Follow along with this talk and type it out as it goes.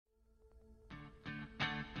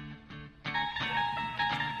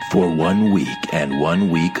For 1 week and 1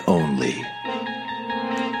 week only,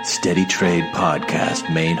 Steady Trade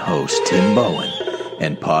Podcast main host Tim Bowen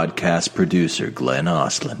and podcast producer Glenn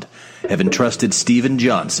Ostlund have entrusted Steven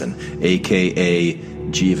Johnson, a.k.a.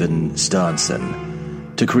 Jeevan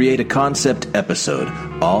Stanson, to create a concept episode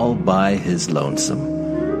all by his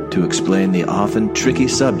lonesome to explain the often tricky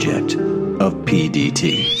subject of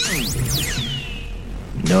PDT.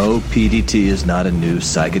 No, PDT is not a new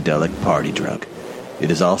psychedelic party drug. It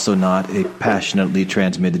is also not a passionately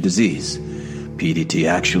transmitted disease. PDT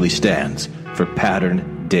actually stands for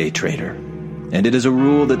Pattern Day Trader, and it is a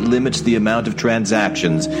rule that limits the amount of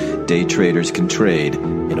transactions day traders can trade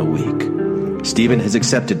in a week. Steven has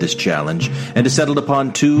accepted this challenge and has settled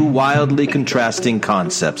upon two wildly contrasting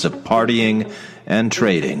concepts of partying and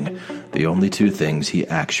trading, the only two things he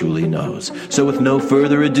actually knows. So with no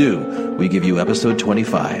further ado, we give you episode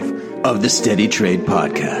 25 of the Steady Trade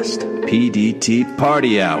Podcast, PDT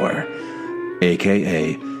Party Hour,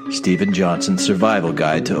 a.k.a. Steven Johnson's Survival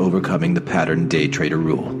Guide to Overcoming the Pattern Day Trader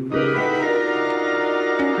Rule.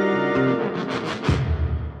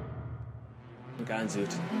 Ganz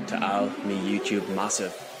ut to all me YouTube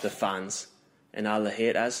massive, the fans, and all the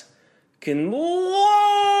haters. Can more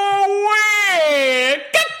way!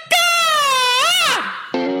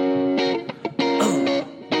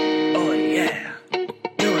 Oh yeah.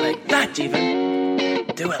 Do it like that,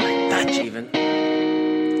 Jeevan. Do it like that, Jeevan.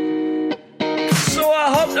 So I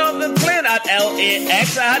hopped off the plane at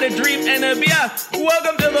LAX. I had a dream and a beer.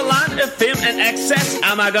 Welcome to the land of fame and excess.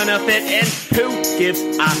 Am I gonna fit in? Who gives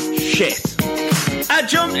a shit? I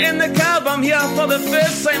jumped in the cab, I'm here for the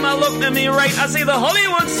first time. I looked at me right, I see the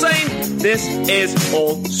Hollywood sign. This is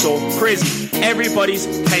all so crazy. Everybody's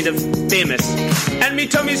kind of famous. And me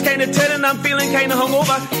tummy's kind of turning, I'm feeling kind of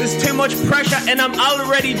hungover. There's too much pressure and I'm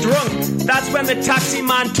already drunk. That's when the taxi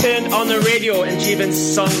man turned on the radio and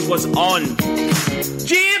Jeevan's song was on.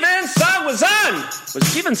 Jeevan's song was on! Was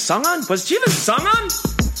Jeevan's song on? Was Jeevan's song on?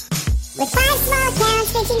 With 5 small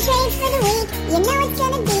towns, fishing trades for the week, you know it's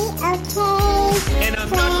gonna be okay. And I'm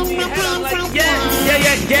nodding my head, I'm like,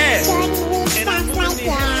 yeah. And I'm moving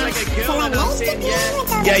my head like a girl, and I'm saying,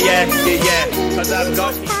 yeah. Cause I've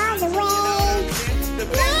got to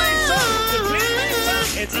play my song.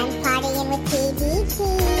 It's I'm partying with PDT.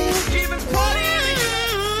 Jeevan's partying.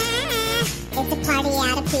 It's a party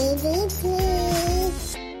out of PDT.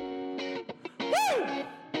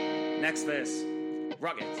 Woo! Next verse.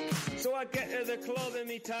 Rocket. So I get to the club in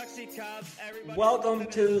me taxi cab. Welcome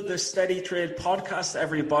to the Steady Trade Podcast,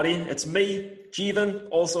 everybody. It's me, Jeevan,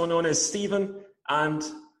 also known as Steven, and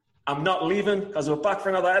I'm not leaving because we're back for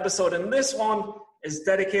another episode. And this one is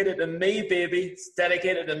dedicated to me, baby. It's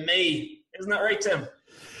dedicated to me. Isn't that right, Tim?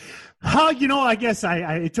 I guess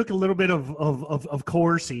it took a little bit of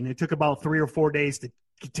coercing. It took about 3 or 4 days to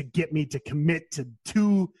get me to commit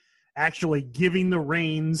to actually giving the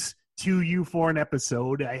reins to you for an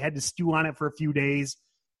episode. I had to stew on it for a few days,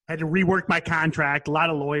 had to rework my contract. A lot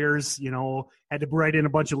of lawyers, had to write in a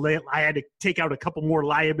bunch of, I had to take out a couple more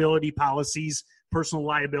liability policies, personal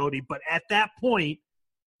liability. But at that point,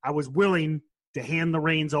 I was willing to hand the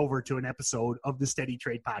reins over to an episode of the Steady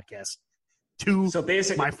Trade Podcast to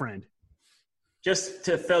my friend. Just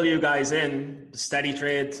to fill you guys in, Steady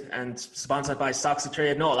Trade and sponsored by Stocks to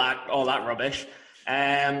Trade and all that rubbish.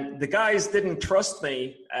 The guys didn't trust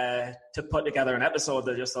me to put together an episode.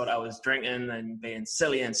 They just thought I was drinking and being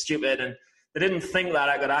silly and stupid, and they didn't think that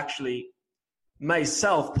I could actually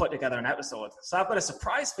myself put together an episode. So I've got a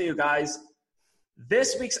surprise for you guys.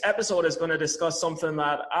 This week's episode is going to discuss something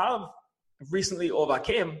that I've recently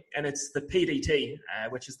overcame, and it's the PDT,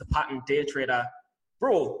 which is the Pattern Day Trader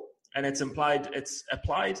rule, and it's applied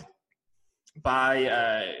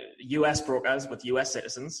by U.S. brokers with U.S.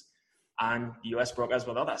 citizens and U.S. brokers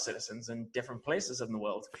with other citizens in different places in the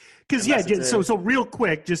world. Because, so real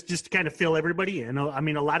quick, just to kind of fill everybody in, I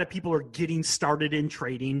mean, a lot of people are getting started in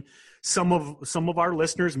trading. Some of our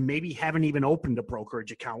listeners maybe haven't even opened a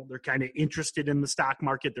brokerage account. They're kind of interested in the stock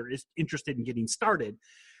market. They're interested in getting started.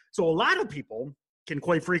 So a lot of people can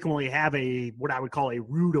quite frequently have what I would call a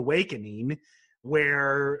rude awakening,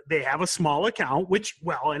 where they have a small account,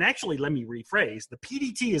 and actually let me rephrase, the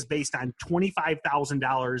PDT is based on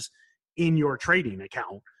 $25,000 in your trading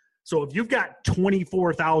account. So if you've got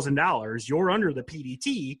 $24,000, you're under the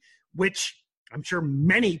PDT, which I'm sure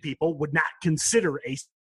many people would not consider a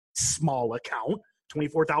small account.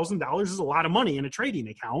 $24,000 is a lot of money in a trading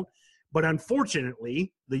account, but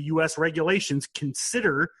unfortunately, the U.S. regulations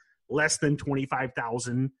consider less than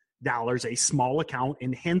 $25,000 a small account,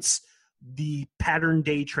 and hence the pattern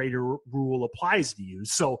day trader rule applies to you.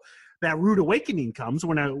 So that rude awakening comes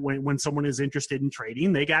when someone is interested in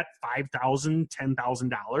trading. They got $5,000,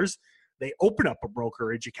 $10,000. They open up a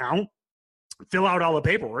brokerage account, fill out all the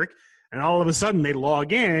paperwork, and all of a sudden they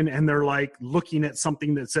log in and they're like looking at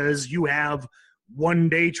something that says you have 1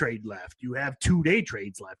 day trade left. You have 2 day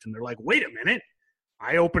trades left. And they're like, wait a minute,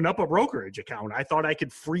 I opened up a brokerage account. I thought I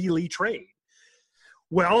could freely trade.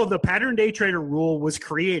 Well, the pattern day trader rule was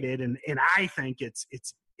created, and I think it's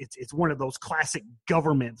one of those classic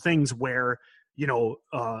government things where,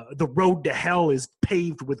 the road to hell is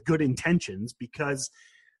paved with good intentions, because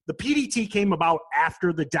the PDT came about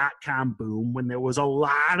after the dot-com boom, when there was a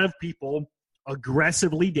lot of people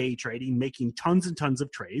aggressively day trading, making tons and tons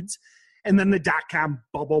of trades. And then the dot-com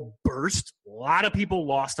bubble burst. A lot of people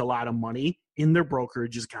lost a lot of money in their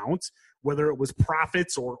brokerage accounts, whether it was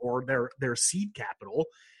profits or their seed capital.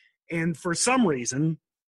 And for some reason,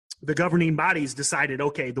 the governing bodies decided,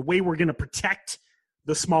 okay, the way we're going to protect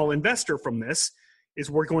the small investor from this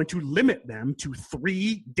is we're going to limit them to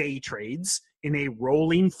 3 day trades in a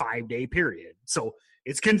rolling 5-day period. So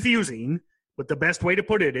it's confusing, but the best way to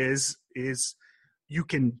put it is you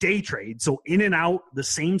can day trade. So in and out the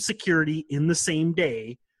same security in the same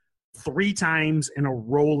day 3 times in a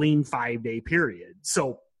rolling 5-day period.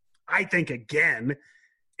 So I think, again,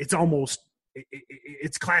 it's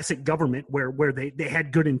classic government where they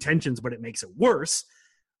had good intentions, but it makes it worse.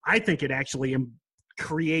 I think it actually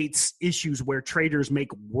creates issues where traders make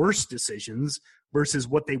worse decisions versus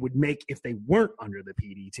what they would make if they weren't under the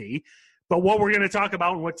PDT. But what we're going to talk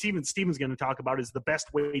about, and what Steven's going to talk about, is the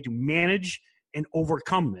best way to manage and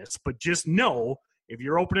overcome this. But just know, if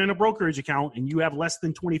you're opening a brokerage account and you have less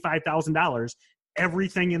than $25,000,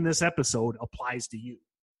 everything in this episode applies to you.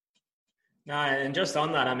 And just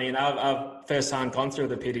on that, I mean, I've firsthand gone through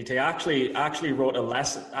the PDT. I actually wrote a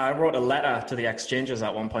letter to the exchanges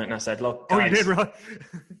at one point, and I said, look, guys, you did, really?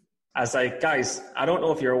 I was like, guys, I don't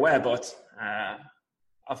know if you're aware, but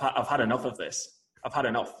I've had enough of this. I've had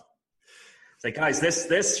enough. It's like, guys,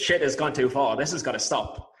 this shit has gone too far. This has got to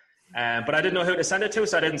stop. But I didn't know who to send it to,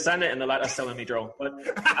 so I didn't send it, and the letter's still in me drawer. But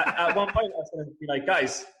at one point, I was going to be like,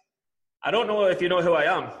 guys, I don't know if you know who I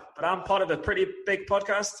am, but I'm part of a pretty big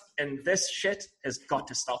podcast, and this shit has got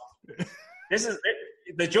to stop.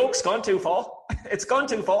 The joke's gone too far. It's gone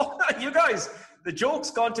too far. You guys, the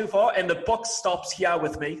joke's gone too far, and the buck stops here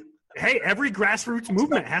with me. Hey, every grassroots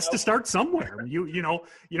movement has to start somewhere. You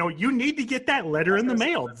need to get that letter in the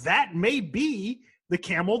mail. That may be the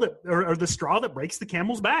camel that, or the straw that breaks the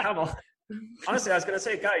camel's back. Honestly, I was going to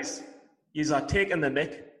say, guys, you are taking the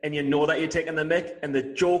mick, and you know that you're taking the mick, and the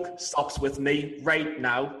joke stops with me right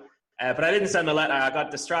now. But I didn't send the letter. I got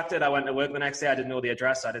distracted. I went to work the next day. I didn't know the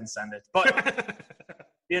address, so I didn't send it. But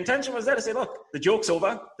the intention was there to say, look, the joke's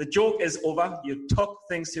over. The joke is over. You took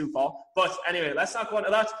things too far. But anyway, let's not go into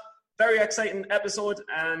that. Very exciting episode.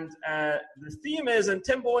 And the theme is, and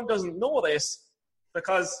Tim Bowen doesn't know this,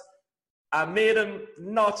 because I made him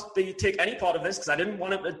not take any part of this, because I didn't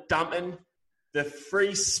want him to dampen the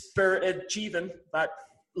free-spirited Jeevan that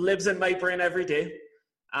lives in my brain every day.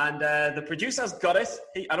 And the producer's got it.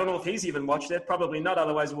 I don't know if he's even watched it. Probably not,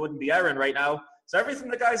 otherwise it wouldn't be airing right now. So everything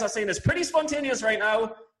the guys are saying is pretty spontaneous right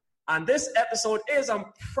now. And this episode is, I'm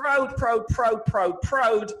proud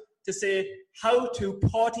to say, how to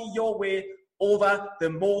party your way over the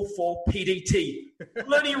Mo4 PDT.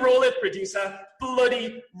 Bloody roll it, producer.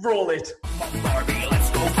 Bloody roll it. Come on, Barbie, let's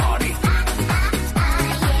go party.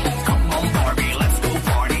 Come on, Barbie, let's go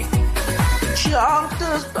party.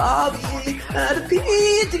 Junkers Barbie at a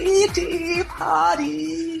PDT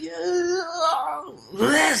party.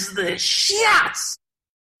 Where's the shots?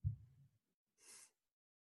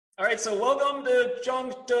 All right, so welcome to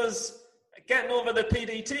Junk Does Getting Over the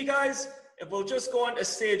PDT, guys. If we'll just go on to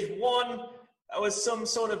stage 1, that was some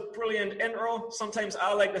sort of brilliant intro. Sometimes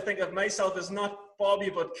I like to think of myself as not Bobby,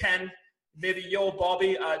 but Ken. Maybe you're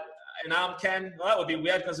Bobby and I'm Ken. Well, that would be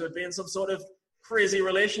weird, because we'd be in some sort of crazy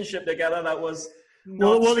relationship together that was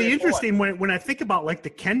not well, the interesting, when I think about like the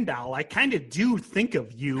Ken doll, I kind of do think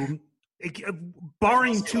of you,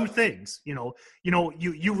 barring 2 things.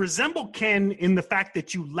 You resemble Ken in the fact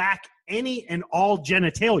that you lack any and all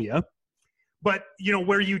genitalia, but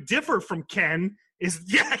where you differ from Ken is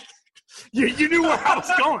you knew where I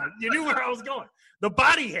was going. You knew where I was going. The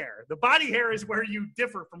body hair is where you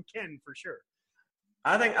differ from Ken for sure.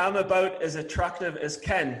 I think I'm about as attractive as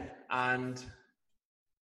Ken, and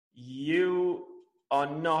you are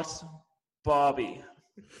not Barbie.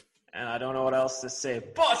 And I don't know what else to say.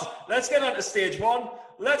 But let's get on to stage 1.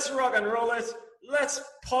 Let's rock and roll it. Let's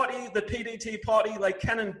party the PDT party like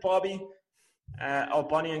Ken and Barbie, or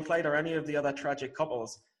Bonnie and Clyde, or any of the other tragic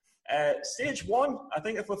couples. Stage one, I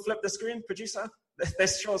think if we flip the screen, producer,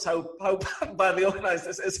 this shows how badly organized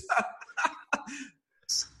this is.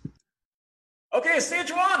 Okay,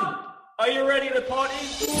 stage one. Are you ready to party?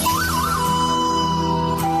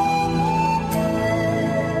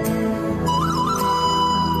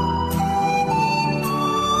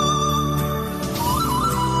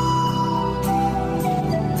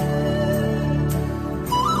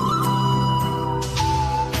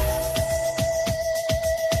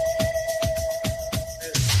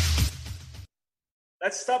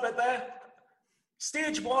 Let's stop it there.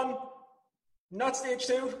 Stage one, not stage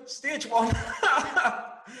two, stage one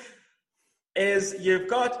is you've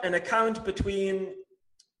got an account between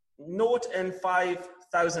 $0 and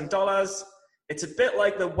 $5,000. It's a bit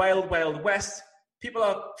like the Wild Wild West. People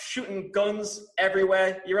are shooting guns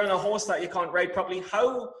everywhere. You're on a horse that you can't ride properly.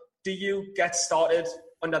 How do you get started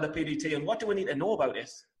under the PDT, and what do we need to know about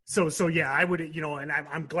it? So yeah, I would, and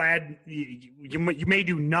I'm glad you may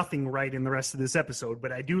do nothing right in the rest of this episode,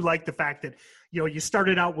 but I do like the fact that, you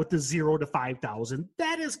started out with the 0 to 5,000.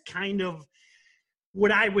 That is kind of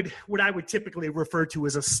what I would typically refer to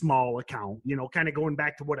as a small account, kind of going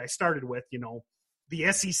back to what I started with,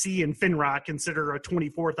 the SEC and FINRA consider a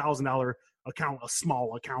 $24,000 account a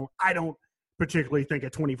small account. I don't particularly think a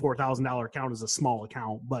 $24,000 account is a small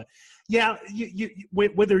account, but yeah, you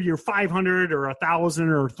whether you're 500 or 1,000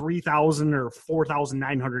 or 3,000 or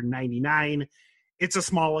 4,999, it's a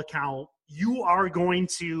small account. You are going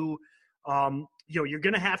to, you're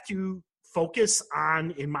going to have to focus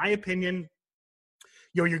on, in my opinion,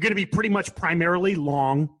 you're going to be pretty much primarily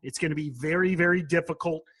long. It's going to be very, very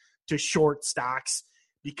difficult to short stocks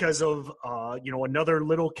because of, another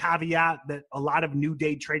little caveat that a lot of new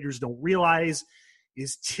day traders don't realize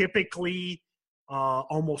is typically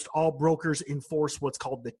almost all brokers enforce what's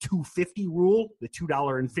called the 250 rule, the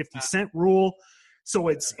 $2.50 rule. So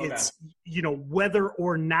it's whether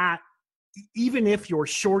or not, even if you're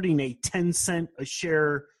shorting a 10 cent a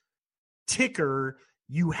share ticker,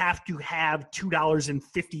 you have to have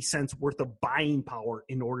 $2.50 worth of buying power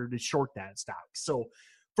in order to short that stock. So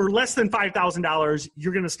for less than $5,000,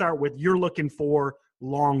 you're going to start with, you're looking for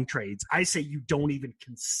long trades. I say you don't even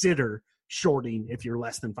consider shorting if you're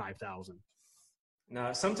less than 5,000.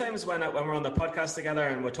 No, sometimes when we're on the podcast together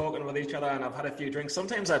and we're talking with each other and I've had a few drinks,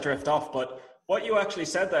 sometimes I drift off. But what you actually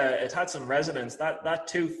said there, it had some resonance. That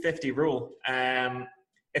 250 rule,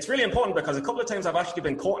 it's really important because a couple of times I've actually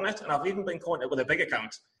been caught in it, and I've even been caught in it with a big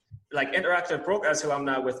account. Like Interactive Brokers, who I'm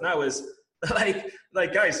now with now, is like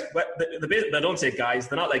guys, they don't say guys.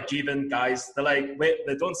 They're not like Jeevan guys. They're like, wait,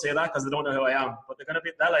 they don't say that because they don't know who I am. But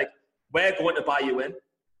they're like, we're going to buy you in.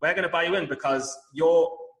 We're going to buy you in because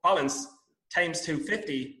your balance times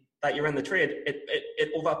 250 that you're in the trade, it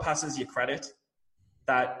overpasses your credit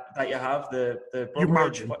that you have, the your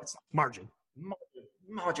margin.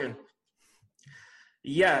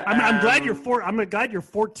 Yeah, I'm glad you're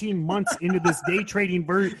 14 months into this day trading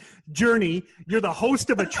journey. You're the host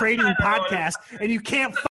of a trading podcast, and you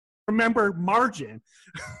can't remember margin.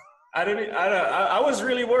 I was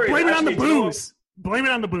really worried. Blame it on the booze. Blame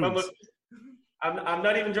it on the booze. I'm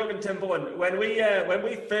not even joking, Tim Bowen. When we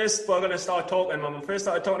first were going to start talking, when we first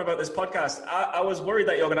started talking about this podcast, I was worried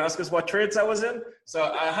that you were going to ask us what trades I was in. So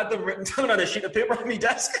I had them written down on a sheet of paper on my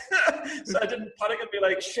desk. So I didn't panic and be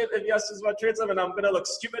like, shit, if you ask us what trades I'm in, I'm going to look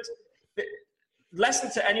stupid. Lesson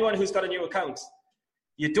to anyone who's got a new account.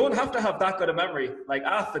 You don't have to have that good a memory. Like,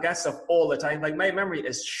 I forget stuff all the time. Like, my memory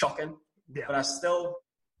is shocking. Yeah. But I still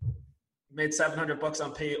made $700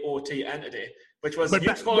 on POT entity, which was,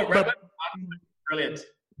 brilliant.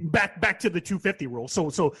 Back to the 250 rule.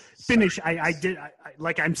 So finish. I did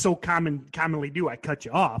like I'm so commonly do. I cut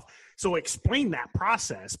you off. So explain that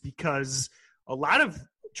process, because a lot of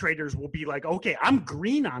traders will be like, okay, I'm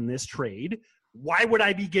green on this trade. Why would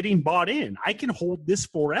I be getting bought in? I can hold this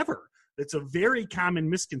forever. That's a very common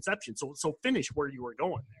misconception. So finish where you were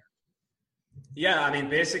going there. Yeah, I mean,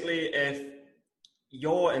 basically, if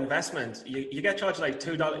your investment, you get charged like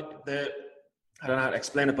 $2. I don't know how to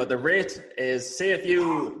explain it, but the rate is, say if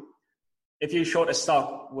you short a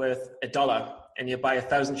stock with $1 and you buy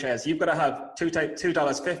 1,000 shares, you've got to have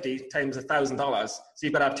 $2.50 times $1,000. So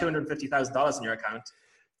you've got to have $250,000 in your account.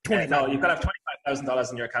 No, you've got to have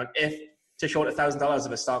 $25,000 in your account to short $1,000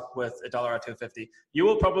 of a stock with $1 or $2.50. You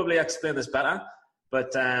will probably explain this better,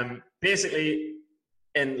 but basically,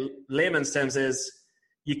 in layman's terms, is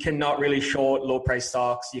you cannot really short low price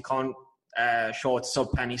stocks. You can't short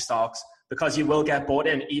sub penny stocks, because you will get bought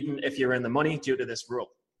in even if you're in the money due to this rule.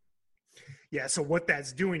 Yeah, so what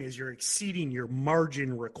that's doing is you're exceeding your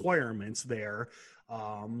margin requirements there.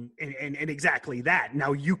 And exactly that.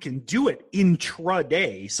 Now you can do it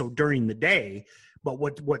intraday, so during the day. But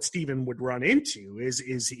what Stephen would run into is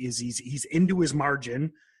he's into his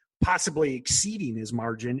margin, possibly exceeding his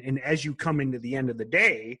margin, and as you come into the end of the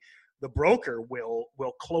day, the broker will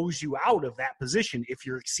close you out of that position if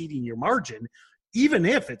you're exceeding your margin, even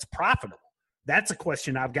if it's profitable. That's a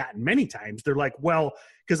question I've gotten many times. They're like, well,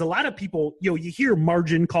 because a lot of people, you hear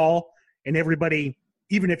margin call, and everybody,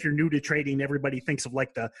 even if you're new to trading, everybody thinks of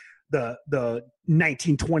like the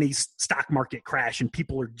 1920s stock market crash, and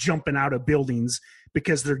people are jumping out of buildings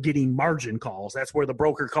because they're getting margin calls. That's where the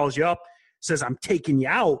broker calls you up, says, I'm taking you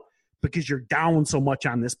out because you're down so much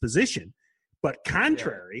on this position. But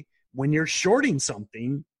contrary, when you're shorting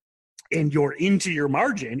something and you're into your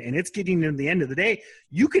margin and it's getting to the end of the day,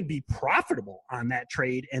 you could be profitable on that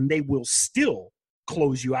trade and they will still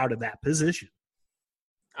close you out of that position.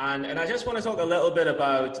 And I just want to talk a little bit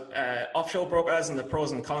about offshore brokers and the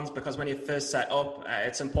pros and cons, because when you first set up,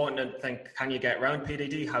 it's important to think, can you get around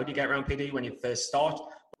PDT? How do you get around PDT when you first start?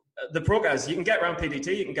 The brokers, you can get around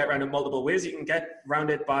PDT, you can get around it multiple ways. You can get around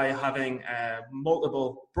it by having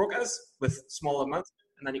multiple brokers with small amounts,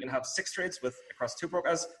 and then you can have 6 trades across 2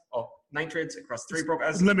 brokers, or 9 trades across 3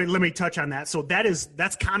 brokers. Let me touch on that. So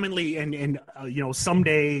that's commonly, and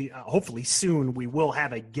someday, hopefully soon, we will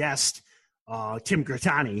have a guest, Tim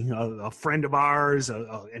Grattani, a friend of ours,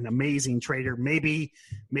 an amazing trader, maybe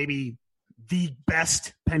the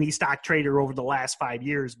best penny stock trader over the last 5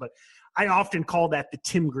 years. But I often call that the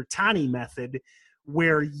Tim Grattani method,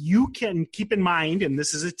 where you can keep in mind, and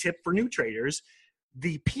this is a tip for new traders,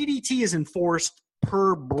 the PDT is enforced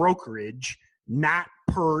per brokerage, not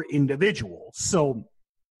per individual. So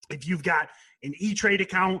if you've got an E-Trade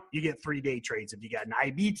account, you get 3 day trades. If you got an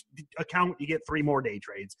IB account, you get 3 more day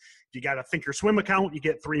trades. If you got a Thinkorswim account, you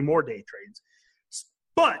get 3 more day trades.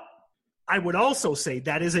 But I would also say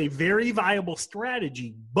that is a very viable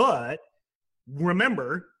strategy. But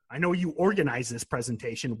remember, I know you organized this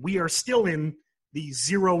presentation. We are still in the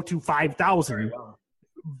 0 to 5,000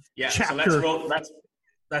 chapter. So let's roll.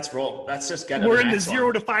 Let's roll. Let's just get. We're in the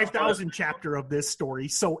 0 to 5,000 chapter of this story.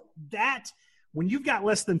 So that, when you've got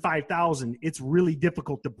less than 5,000, it's really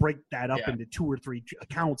difficult to break that up into 2 or 3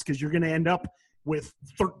 accounts, because you're going to end up with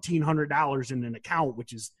 $1,300 in an account,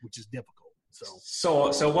 which is difficult.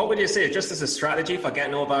 So what would you say, just as a strategy for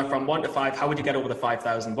getting over from 1 to 5? How would you get over the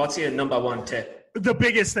 5,000? What's your number one tip? The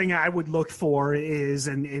biggest thing I would look for is,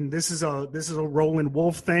 and this is a Roland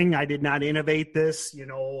Wolf thing. I did not innovate this.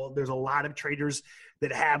 There's a lot of traders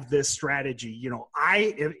that have this strategy.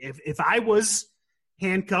 If I was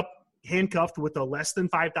handcuffed with a less than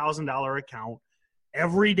 $5,000 account,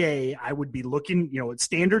 every day I would be looking, at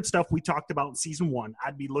standard stuff we talked about in season 1.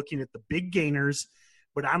 I'd be looking at the big gainers,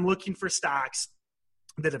 but I'm looking for stocks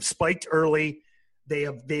that have spiked early. They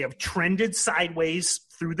have trended sideways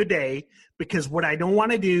through the day, because what I don't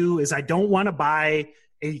want to do is I don't want to buy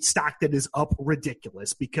a stock that is up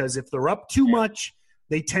ridiculous, because if they're up too much,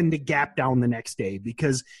 they tend to gap down the next day.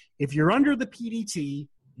 Because if you're under the PDT,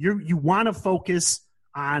 you want to focus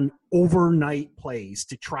on overnight plays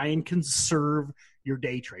to try and conserve your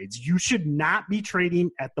day trades. You should not be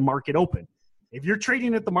trading at the market open. If you're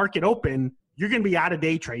trading at the market open, you're going to be out of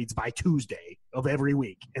day trades by Tuesday of every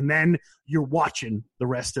week. And then you're watching the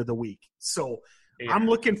rest of the week. So I'm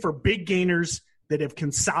looking for big gainers that have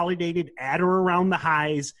consolidated at or around the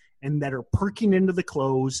highs and that are perking into the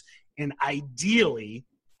close, and ideally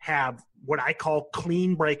have what I call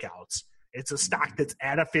clean breakouts. It's a stock that's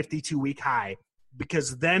at a 52-week high,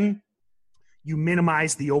 because then you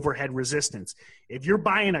minimize the overhead resistance. If you're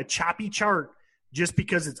buying a choppy chart just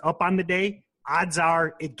because it's up on the day, odds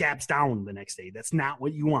are it gaps down the next day. That's not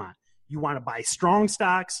what you want. You want to buy strong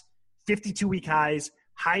stocks, 52-week highs,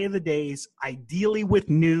 high of the days, ideally with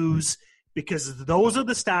news, because those are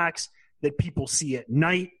the stocks that people see at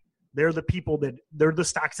night. They're the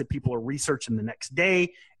stocks that people are researching the next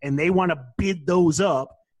day, and they want to bid those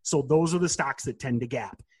up. So those are the stocks that tend to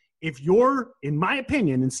gap. If you're, in my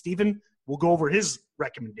opinion, and Stephen will go over his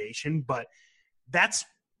recommendation, but that's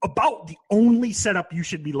about the only setup you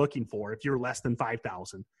should be looking for if you're less than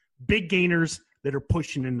 5,000. Big gainers that are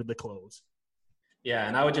pushing into the close. Yeah,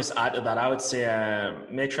 and I would just add to that. I would say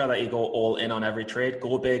make sure that you go all in on every trade.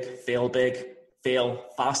 Go big, fail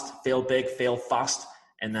fast, fail big, fail fast.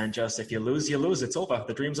 And then just, if you lose, you lose. It's over.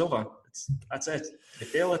 The dream's over. That's it. If you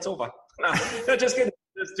fail, it's over. No, just kidding.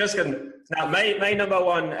 Just kidding. Now, my number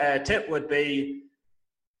one tip would be,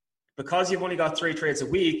 because you've only got 3 trades a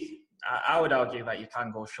week, I would argue that you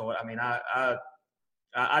can go short. I mean, I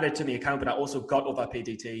added to my account, but I also got over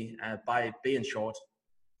PDT by being short.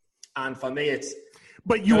 And for me, it's...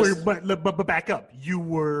 But you were, but back up. You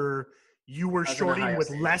were shorting with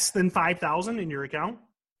less than 5,000 in your account?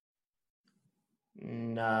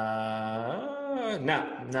 No,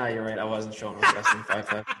 you're right. I wasn't shorting with less than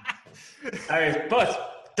 5,000. All right,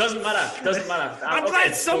 but doesn't matter. I'm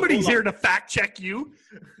glad somebody's here to fact check you.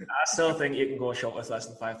 I still think you can go short with less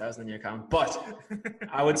than 5,000 in your account, but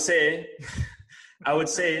I would say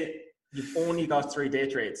you've only got 3 day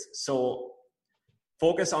trades. So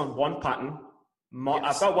focus on one pattern. Yes.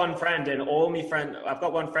 I've got one friend I've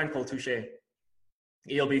got one friend called Touche.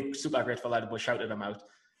 He'll be super grateful that I shouted him out.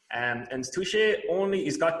 And Touche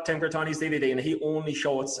he's got Tim Bertoni's DVD, and he only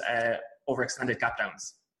shorts overextended gap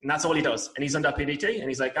downs. And that's all he does. And he's under PDT, and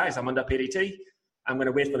he's like, guys, I'm under PDT. I'm going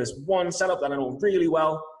to wait for this one setup that I know really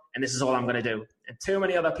well, and this is all I'm going to do. And too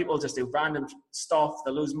many other people just do random stuff.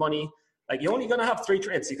 They lose money. Like, you're only going to have 3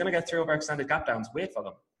 trades. You're going to get 3 overextended gap downs. Wait for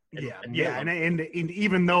them. And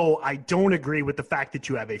even though I don't agree with the fact that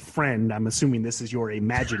you have a friend, I'm assuming this is your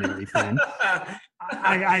imaginary friend.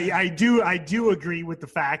 I do agree with the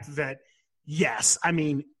fact that, yes, I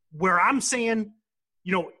mean, where I'm saying,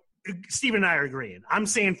 Steve and I are agreeing. I'm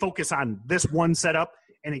saying focus on this one setup,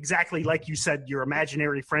 and exactly like you said, your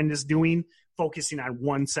imaginary friend is doing, focusing on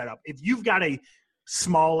one setup. If you've got a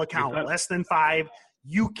small account, less than 5,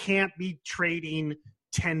 you can't be trading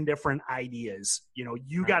 10 different ideas.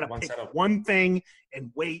 You got to pick one thing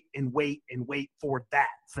and wait for that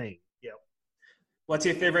thing. What's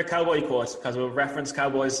your favorite cowboy quote? Because we'll reference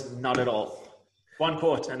cowboys not at all. One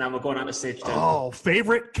quote, and then we're going on to stage 2. Oh,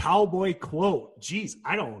 favorite cowboy quote. Jeez,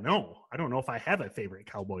 I don't know if I have a favorite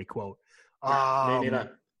cowboy quote. Me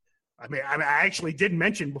neither. I mean, I actually did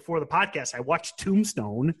mention before the podcast, I watched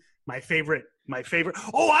Tombstone, my favorite.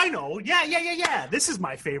 Oh, I know. Yeah. This is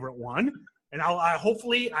my favorite one. And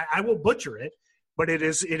hopefully I will butcher it, but it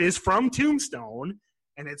is from Tombstone,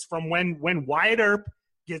 and it's from when Wyatt Earp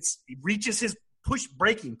reaches his push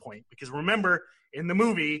breaking point. Because remember, in the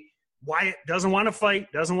movie, Wyatt doesn't want to fight.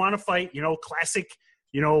 Classic,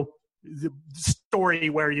 the story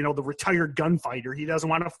where, the retired gunfighter, he doesn't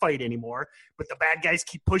want to fight anymore, but the bad guys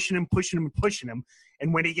keep pushing him.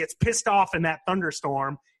 And when he gets pissed off in that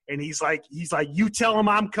thunderstorm, and he's like, you tell him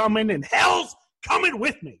I'm coming, and hell's coming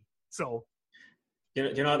with me. So.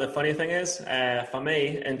 You know what the funny thing is? For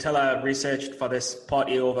me, until I researched for this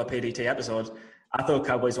Party Over PDT episode, I thought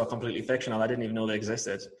cowboys were completely fictional. I didn't even know they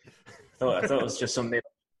existed. I thought it was just some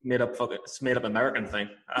made up American thing.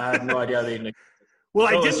 I had no idea they even existed. Well,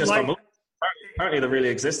 I did apparently they really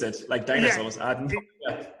existed, like dinosaurs. Yeah, I had no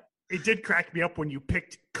idea. It did crack me up when you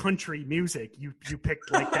picked country music. You picked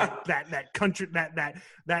like that country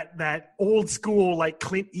that old school like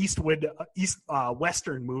Clint Eastwood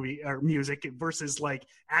Western movie or music versus like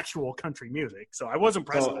actual country music. So I was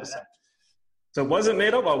impressed by that. So was it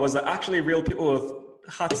made up, or was it actually real people with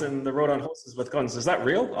hats and they rode on horses with guns? Is that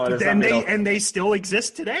real? Or is and they still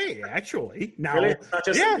exist today, actually. Now, really? It's not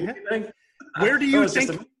just a thing? Where do you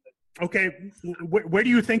think? Okay, where do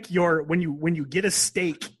you think when you get a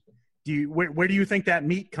steak? Where do you think that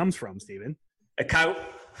meat comes from, Steven? A cow.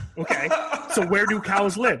 Okay, so where do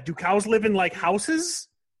cows live? Do cows live in like houses?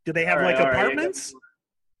 Do they have apartments?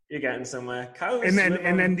 You're getting somewhere. Cows. And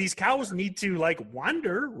then these cows need to like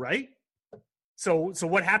wander, right? So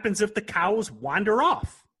what happens if the cows wander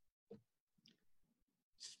off?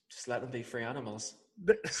 Just let them be free animals.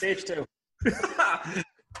 Stage 2.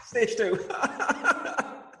 Stage 2.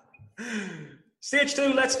 Stage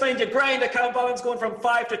 2, let's find your grind account balance going from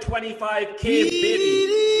 5 to 25K, baby.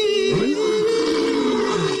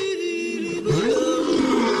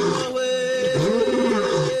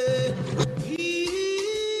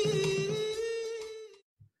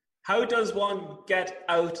 How does one get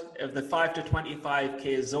out of the 5 to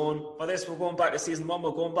 25K zone? For this, we're going back to season 1.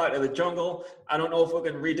 We're going back to the jungle. I don't know if we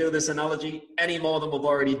can redo this analogy any more than we've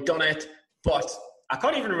already done it, but I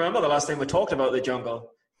can't even remember the last time we talked about the jungle.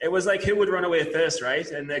 It was like who would run away first, right?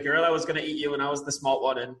 And the gorilla was going to eat you, and I was the smart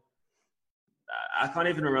one, and I can't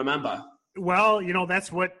even remember. Well,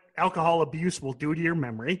 that's what alcohol abuse will do to your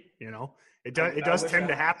memory. It does tend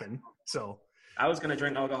to happen. So I was going to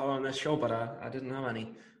drink alcohol on this show, but I didn't have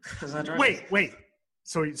any. Wait.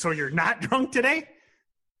 So you're not drunk today?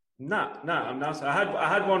 No, I'm not. I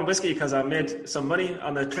had one whiskey because I made some money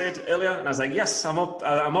on the trade earlier, and I was like, yes, I'm up.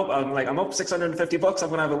 I'm up $650. I'm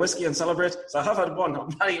going to have a whiskey and celebrate. So I have had one. I'm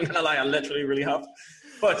not even going to lie. I literally really have.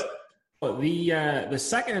 But the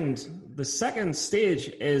second stage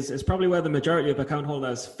is probably where the majority of account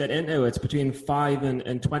holders fit into. It's between 5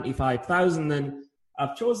 and 25,000. And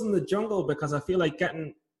I've chosen the jungle because I feel like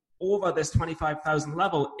getting over this 25,000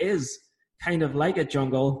 level is kind of like a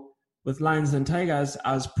jungle. with lions and tigers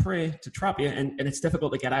as prey to trap you, and it's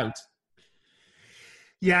difficult to get out.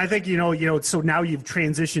 Yeah, I think so now you've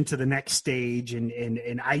transitioned to the next stage,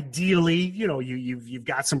 and ideally, you've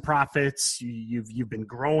got some profits, you've been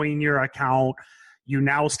growing your account, you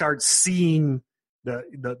now start seeing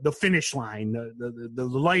the finish line, the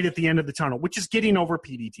light at the end of the tunnel, which is getting over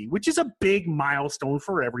PDT, which is a big milestone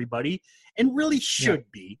for everybody, and really should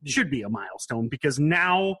be a milestone, because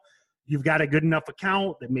now you've got a good enough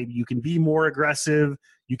account that maybe you can be more aggressive.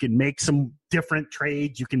 You can make some different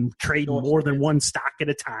trades. You can trade more than one stock at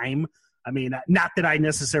a time. I mean, not that I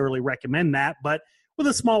necessarily recommend that, but with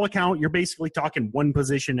a small account, you're basically talking one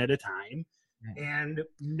position at a time. And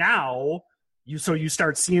now you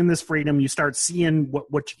start seeing this freedom. You start seeing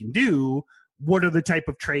what you can do. What are the type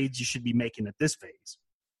of trades you should be making at this phase?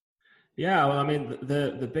 Yeah, well, I mean,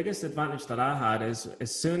 the biggest advantage that I had is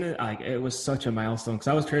as soon as it was such a milestone, because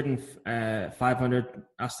I was trading 500.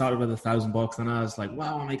 I started with $1,000, and I was like,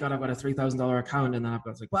 wow, oh my god, I've got a $3,000 account, and then I've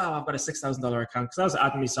got wow, I've got a $6,000 account, because I was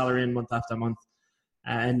adding my salary in month after month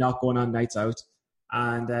and not going on nights out.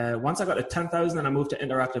 And once I got to 10,000 and I moved to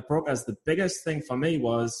Interactive Brokers, the biggest thing for me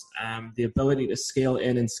was the ability to scale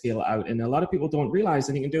in and scale out. And a lot of people don't realize,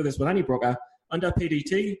 and you can do this with any broker under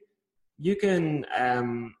PDT, you can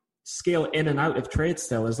scale in and out of trades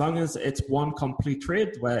still, as long as it's one complete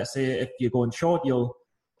trade, where say if you're going short, you'll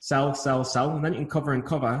sell, and then you can cover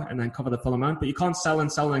and then cover the full amount, but you can't sell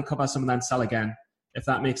and then cover some and then sell again, if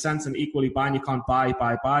that makes sense. And equally buying, you can't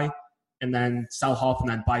buy and then sell half and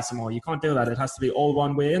then buy some more. You can't do that. It has to be all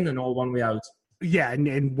one way in and all one way out. Yeah,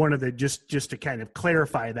 and one of the just to kind of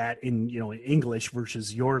clarify that in English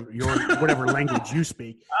versus your whatever language you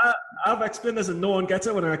speak. I've explained this and no one gets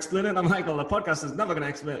it when I explain it. I'm like, well, the podcast is never going to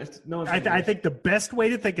explain it. No, I think the best way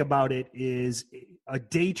to think about it is a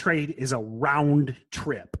day trade is a round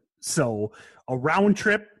trip. So a round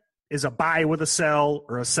trip is a buy with a sell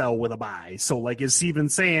or a sell with a buy. So like as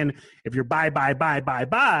Steven's saying, if you're buy,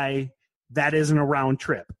 that isn't a round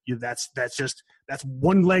trip. That's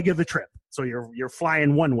one leg of the trip. So you're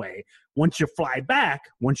flying one way. Once you fly back,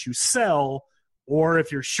 once you sell, or if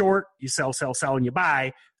you're short, you sell, and you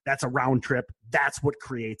buy, that's a round trip. That's what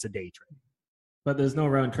creates a day trade. But there's no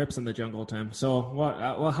round trips in the jungle, Tim. So what?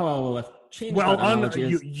 How I will change well, that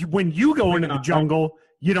analogy when you go into the jungle,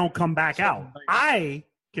 you don't come back out. I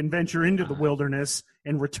can venture into the wilderness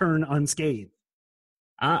and return unscathed.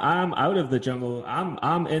 I'm out of the jungle.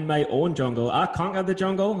 I'm in my own jungle. I conquered the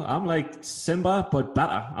jungle. I'm like Simba, but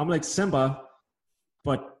better. I'm like Simba,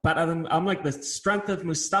 but better than. I'm like the strength of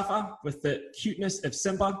Mustafa with the cuteness of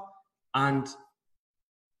Simba, and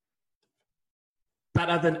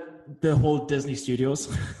better than the whole Disney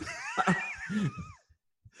Studios.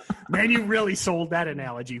 Man, you really sold that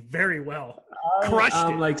analogy very well. Crushed it.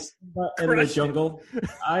 I'm like Simba in the jungle.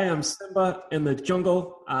 I am Simba in the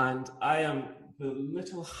jungle, and I am the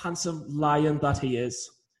little handsome lion that he is.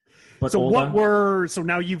 But so so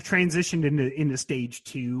now you've transitioned into stage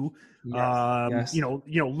 2. Yes.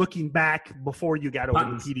 Looking back before you got over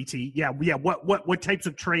to PDT. Yeah. What types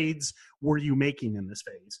of trades were you making in this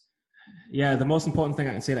phase? Yeah, the most important thing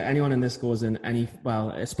I can say to anyone in this goes in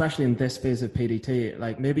especially in this phase of PDT,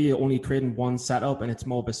 like maybe you're only trading one setup and it's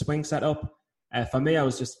more of a swing setup. For me, I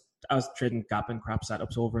was trading gap and crap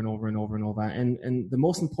setups over and over and over and over. And the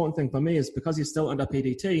most important thing for me is because you're still under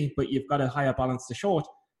PDT, but you've got a higher balance to short,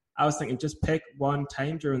 I was thinking just pick one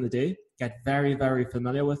time during the day, get very, very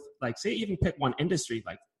familiar with, like, say even pick one industry,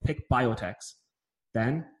 like pick biotechs.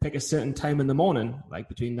 Then pick a certain time in the morning, like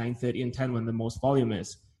between 9:30 and 10 when the most volume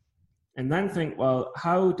is. And then think, well,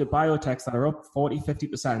 how do biotechs that are up 40,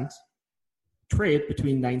 50% trade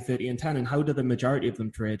between 9:30 and 10, and how do the majority of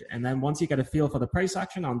them trade? And then once you get a feel for the price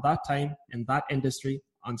action on that time in that industry,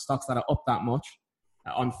 on stocks that are up that much,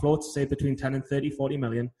 on floats, say between 10 and 30, 40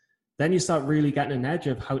 million, then you start really getting an edge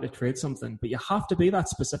of how to trade something. But you have to be that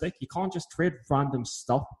specific. You can't just trade random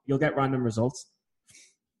stuff. You'll get random results.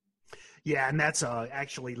 Yeah, and that's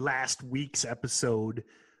actually last week's episode.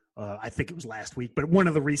 I think it was last week, but one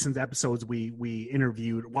of the recent episodes we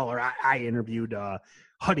interviewed, I interviewed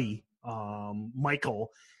Huddy,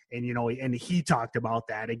 Michael, and and he talked about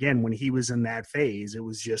that again when he was in that phase. It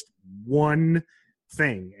was just one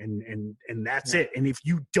thing, and that's it. And if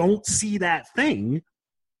you don't see that thing,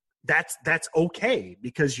 that's okay,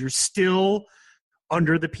 because you're still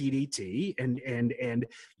under the PDT, and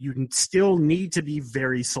you still need to be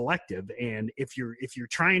very selective. And if you're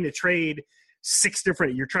trying to trade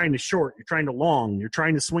you're trying to short, you're trying to long, you're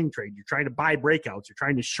trying to swing trade, you're trying to buy breakouts, you're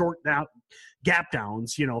trying to short down gap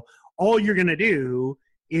downs, all you're going to do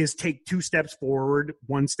is take 2 steps forward,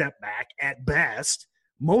 1 step back at best,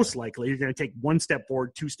 most likely you're going to take one step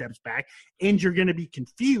forward, two steps back, and you're going to be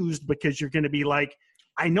confused because you're going to be like,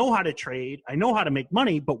 I know how to trade, I know how to make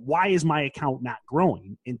money, but why is my account not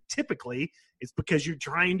growing? And typically it's because you're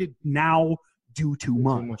trying to now do too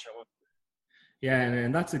much. Yeah,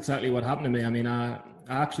 and that's exactly what happened to me. I mean, I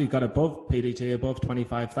actually got above PDT, above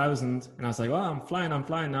 25,000, and I was like, well, I'm flying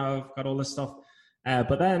now, I've got all this stuff.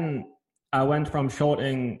 But then I went from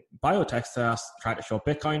shorting biotech to I tried to short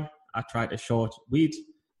Bitcoin, I tried to short weed,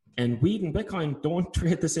 and weed and Bitcoin don't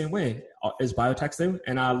trade the same way as biotech do,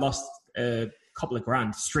 and I lost a couple of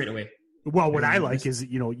grand straight away. Well, what I like is,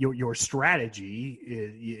 your strategy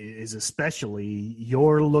is especially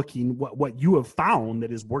you're looking what you have found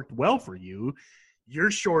that has worked well for you.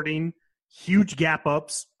 You're shorting huge gap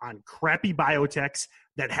ups on crappy biotechs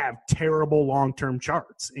that have terrible long-term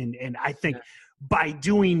charts. And I think by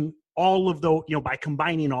doing all of those, by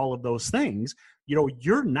combining all of those things,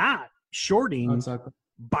 you're not shorting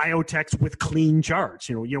biotechs with clean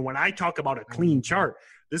charts. When I talk about a clean chart,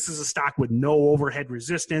 this is a stock with no overhead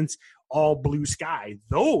resistance, all blue sky.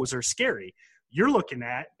 Those are scary. You're looking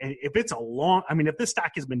at, and if it's if this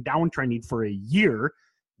stock has been downtrending for a year,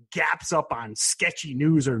 gaps up on sketchy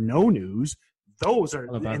news or no news, those are,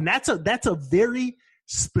 and that's a very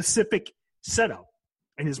specific setup.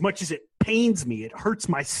 And as much as it pains me, it hurts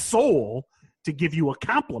my soul to give you a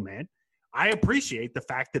compliment, I appreciate the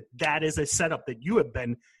fact that is a setup that you have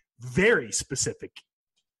been very specific.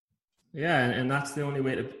 Yeah, and that's the only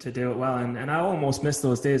way to do it well. And I almost miss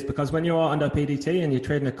those days because when you're under PDT and you're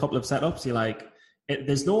trading a couple of setups, you're like,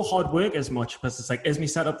 there's no hard work as much because it's like, is me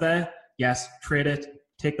setup there? Yes, trade it,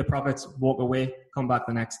 take the profits, walk away, come back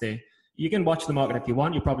the next day. You can watch the market if you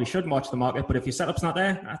want. You probably should watch the market, but if your setup's not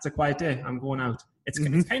there, that's a quiet day. I'm going out. It's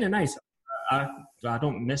kind of nice. I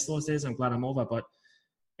don't miss those days. I'm glad I'm over, but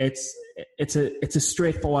it's a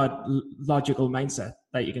straightforward, logical mindset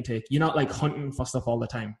that you can take. You're not like hunting for stuff all the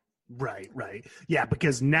time. Right. Yeah,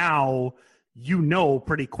 because now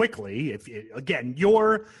pretty quickly if again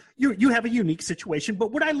you have a unique situation,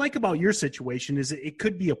 but what I like about your situation is it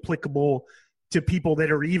could be applicable to people that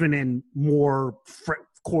are even in more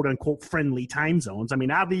quote unquote friendly time zones. I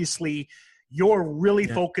mean, obviously you're really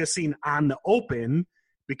focusing on the open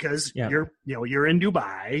because you're in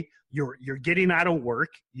Dubai, you're getting out of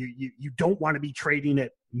work, you don't want to be trading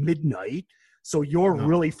at midnight, so you're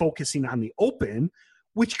really focusing on the open,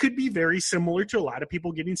 which could be very similar to a lot of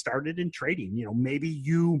people getting started in trading. Maybe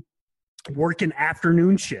you work an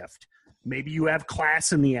afternoon shift. Maybe you have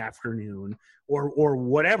class in the afternoon or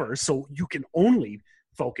whatever. So you can only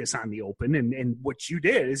focus on the open. And what you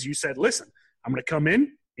did is you said, listen, I'm going to come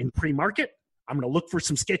in pre-market. I'm going to look for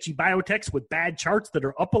some sketchy biotechs with bad charts that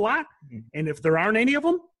are up a lot. And if there aren't any of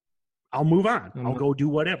them, I'll move on. I'll go do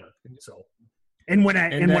whatever. So, when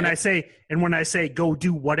I say go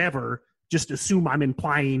do whatever, just assume I'm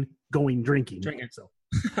implying drinking. So,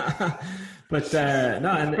 but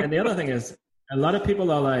no, and the other thing is, a lot of people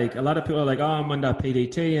are like, oh, I'm under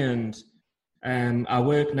PDT and I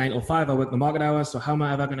work 9 to 5. I work the market hours. So how am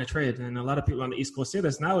I ever going to trade? And a lot of people on the East Coast say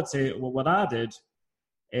this. And I would say, well, what I did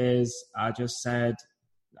is I said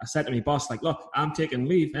to my boss, like, look, I'm taking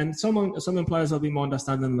leave. And some employers will be more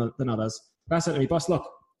understanding than others. But I said to my boss, look,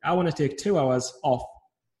 I want to take 2 hours off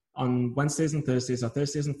on Wednesdays and Thursdays or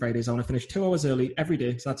Thursdays and Fridays. I want to finish 2 hours early every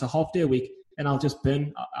day. So that's a half day a week. And I'll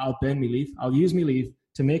burn me leave. I'll use me leave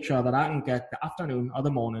to make sure that I can get the afternoon or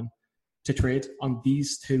the morning to trade on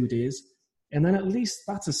these 2 days. And then at least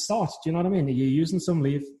that's a start. Do you know what I mean? You're using some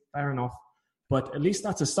leave, fair enough. But at least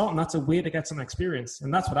that's a start and that's a way to get some experience.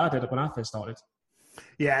 And that's what I did when I first started.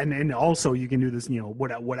 Yeah. And also you can do this,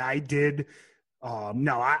 what I did.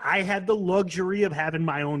 I had the luxury of having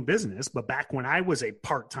my own business, but back when I was a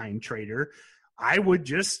part-time trader, I would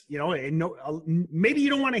just, maybe you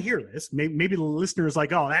don't want to hear this. Maybe the listener is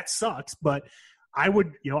like, oh, that sucks. But I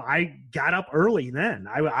would, I got up early then.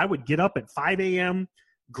 I would get up at 5 a.m.,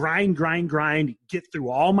 grind, get through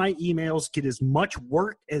all my emails, get as much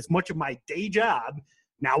work, as much of my day job.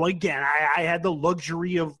 Now, again, I had the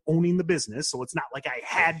luxury of owning the business, so it's not like I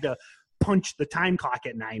had to punch the time clock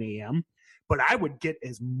at 9 a.m., but I would get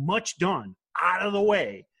as much done out of the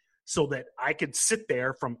way so that I could sit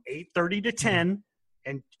there from 8:30 to 10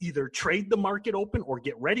 and either trade the market open or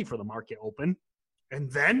get ready for the market open.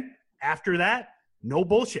 And then after that, no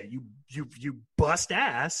bullshit. You bust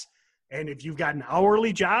ass. And if you've got an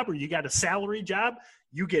hourly job or you got a salary job,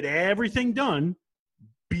 you get everything done,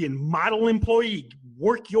 being model employee,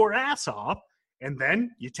 work your ass off. And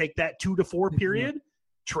then you take that 2 to 4 period,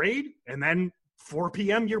 trade, and then 4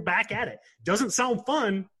 p.m. you're back at it. Doesn't sound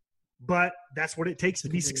fun, but that's what it takes to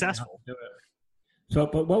be successful. So,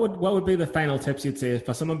 but what would be the final tips you'd say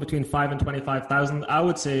for someone between 5 and 25,000? I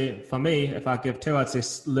would say, for me, if I give two, I'd say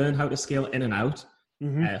learn how to scale in and out,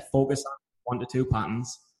 focus on 1 to 2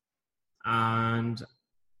 patterns, and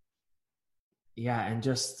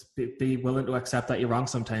just be willing to accept that you're wrong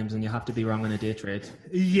sometimes, and you have to be wrong in a day trade.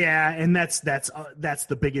 Yeah, and that's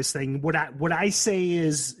the biggest thing. What I say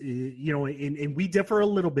is, and we differ a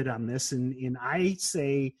little bit on this, and I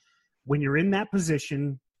say when you're in that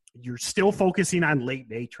position, you're still focusing on late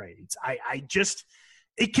day trades.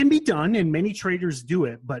 It can be done, and many traders do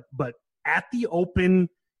it, but at the open,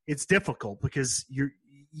 it's difficult because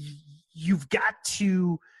you've got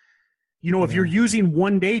to, if you're using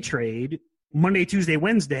 1 day trade, Monday, Tuesday,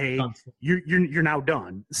 Wednesday, you're now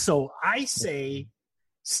done. So I say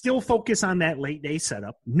still focus on that late day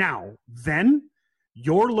setup. Now, then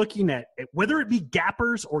you're looking at whether it be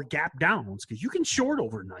gappers or gap downs, because you can short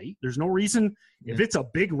overnight. There's no reason if it's a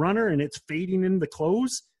big runner and it's fading in the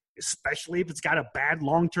close, especially if it's got a bad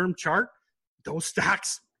long-term chart, those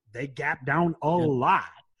stocks, they gap down a lot.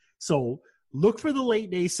 So look for the late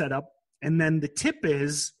day setup. And then the tip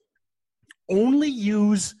is only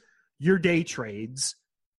use your day trades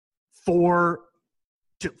for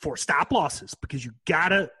stop losses, because you got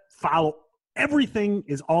to follow. Everything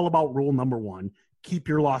is all about rule number 1. Keep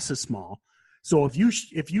your losses small. So if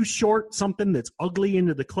you short something that's ugly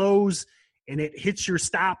into the close and it hits your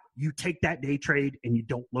stop, you take that day trade and you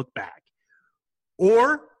don't look back.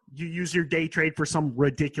 Or you use your day trade for some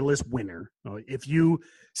ridiculous winner. If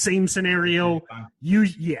same scenario,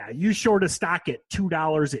 you short a stock at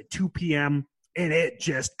 $2 at 2 p.m. and it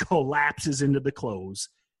just collapses into the close,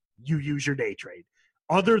 you use your day trade.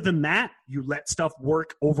 Other than that, you let stuff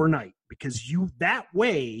work overnight, because that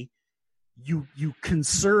way you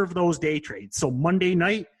conserve those day trades. So Monday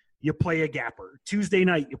night, you play a gapper. Tuesday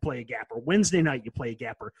night, you play a gapper. Wednesday night, you play a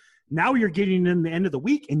gapper. Now you're getting in the end of the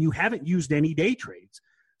week and you haven't used any day trades.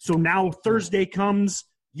 So now Thursday comes,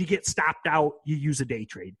 you get stopped out, you use a day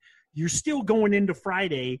trade. You're still going into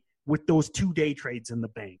Friday with those 2 day trades in the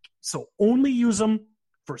bank. So only use them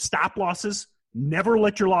for stop losses. Never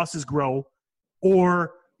let your losses grow.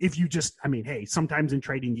 Or if you sometimes in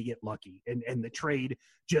trading you get lucky and the trade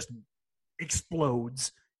just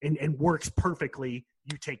explodes and works perfectly,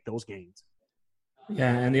 you take those gains.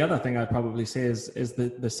 Yeah, and the other thing I'd probably say is the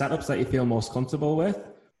setups that you feel most comfortable with,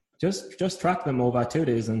 just track them over 2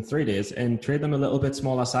 days and 3 days and trade them a little bit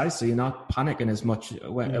smaller size, so you're not panicking as much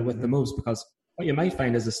with the moves. Because what you might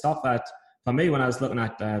find is the stuff that, for me, when I was looking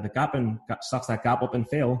at the stocks that gap up and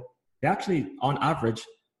fail, they actually, on average,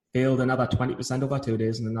 failed another 20% over 2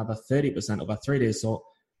 days and another 30% over 3 days. So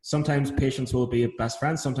sometimes patience will be your best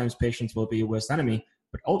friend, sometimes patience will be your worst enemy.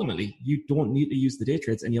 But ultimately, you don't need to use the day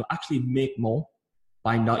trades, and you'll actually make more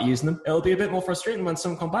by not using them. It'll be a bit more frustrating when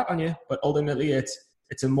some come back on you, but ultimately it's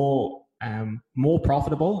a more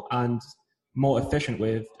profitable and more efficient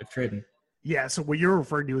way of trading. Yeah, so what you're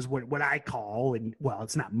referring to is what I call, and well,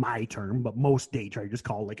 it's not my term, but most day traders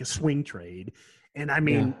call like a swing trade. And I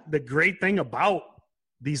mean, the great thing about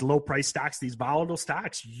these low price stocks, these volatile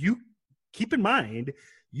stocks, you keep in mind,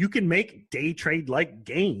 you can make day trade like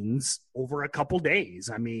gains over a couple days.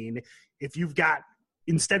 I mean, if you've got,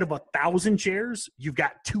 instead of 1,000 shares, you've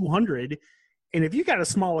got 200. And if you got a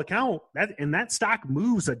small account that stock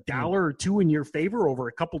moves $1 or $2 in your favor over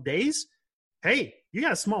a couple days, hey, you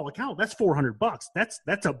got a small account. That's $400. That's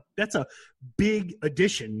a big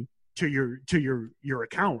addition to your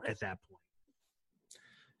account at that point.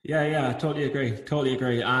 Yeah, I totally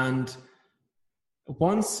agree. And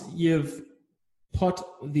once you've put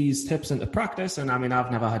these tips into practice, and I mean,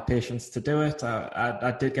 I've never had patience to do it.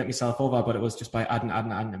 I did get myself over, but it was just by adding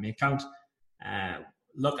to my account.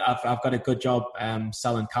 Look, I've got a good job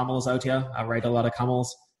selling camels out here. I ride a lot of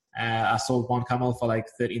camels. I sold one camel for like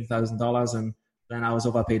 $13,000, and then I was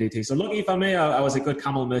over PDT. So lucky for me, I was a good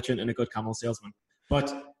camel merchant and a good camel salesman.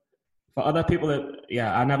 But for other people,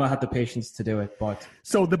 I never had the patience to do it. But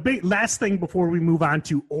so the big last thing before we move on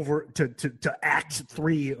to Act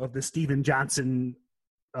 3 of the Steven Johnson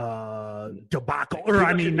debacle, or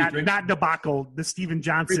I mean, not debacle, the Steven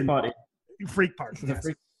Johnson freak party. Yes.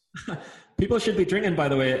 People should be drinking, by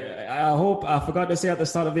the way. I forgot to say at the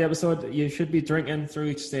start of the episode, you should be drinking through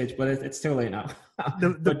each stage, but it's too late now.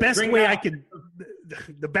 The best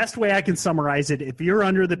way I can summarize it, if you're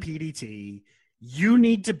under the PDT, you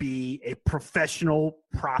need to be a professional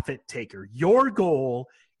profit taker. Your goal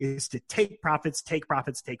is to take profits.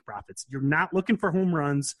 You're not looking for home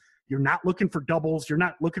runs. You're not looking for doubles. You're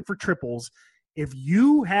not looking for triples. If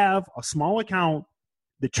you have a small account,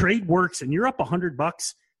 the trade works, and you're up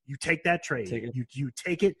 $100, you take that trade. You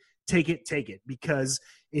take it. Because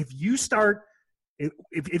if you start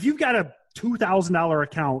if you've got a $2,000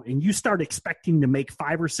 account and you start expecting to make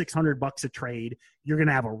 $500 or $600 a trade, you're going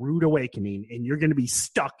to have a rude awakening and you're going to be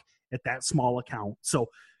stuck at that small account. So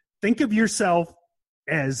think of yourself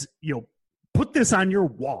as, put this on your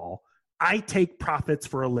wall. I take profits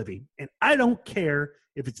for a living, and I don't care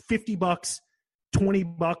if it's $50,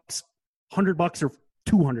 $20, $100 or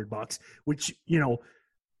 $200, which,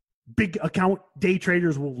 big account day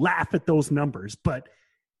traders will laugh at those numbers. But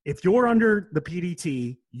if you're under the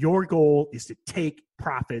PDT, your goal is to take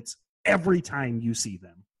profits every time you see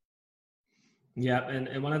them. Yeah,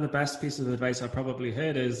 and one of the best pieces of advice I've probably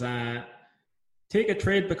heard is take a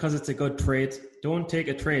trade because it's a good trade. Don't take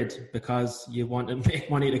a trade because you want to make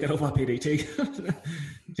money to get over PDT.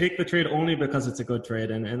 Take the trade only because it's a good trade,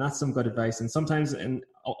 and that's some good advice. And sometimes,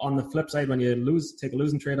 on the flip side, when you take a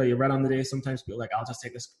losing trade or you're red on the day, sometimes people are like, I'll just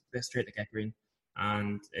take this trade to get green.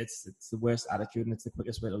 And it's the worst attitude, and it's the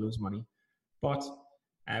quickest way to lose money. But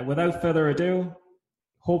without further ado,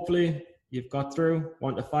 hopefully you've got through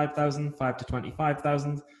 1 to 5,000, 5 to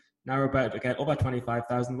 25,000. Now we're about to get over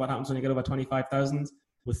 25,000. What happens when you get over 25,000?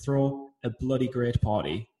 We throw a bloody great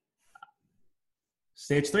party.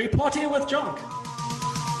 Stage 3, party with junk.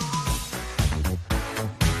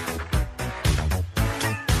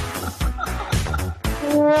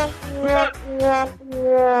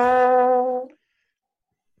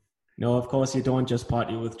 No, of course you don't just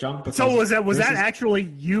party with junk. So was that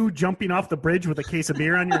actually you jumping off the bridge with a case of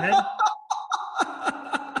beer on your head?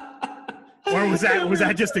 Or was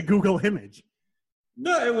that just a Google image?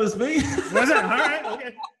 No, it was me. Was it? All right,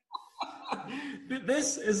 okay.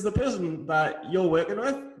 This is the person that you're working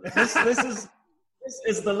with. This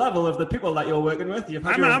is the level of the people that you're working with.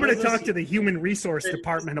 I'm going to talk to the human resource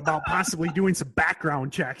department about possibly doing some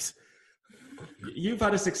background checks. You've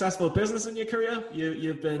had a successful business in your career.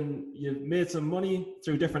 You've made some money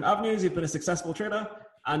through different avenues. You've been a successful trader,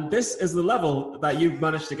 and this is the level that you've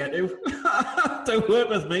managed to get to work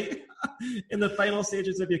with me in the final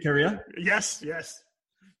stages of your career. Yes.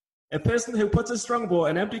 A person who puts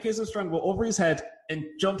an empty case of Strongbow over his head and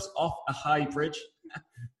jumps off a high bridge.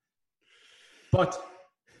 But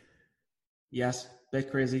yes, bit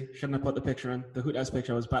crazy. Shouldn't have put the picture in. The Hoot House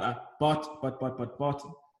picture was better. But what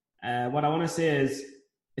I want to say is,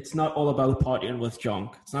 it's not all about partying with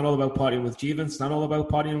junk. It's not all about partying with Jeevan. It's not all about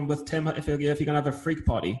partying with Tim. If you're going to have a freak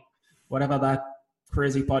party, whatever that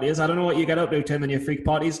crazy party is. I don't know what you get up to, Tim, in your freak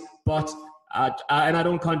parties, but and I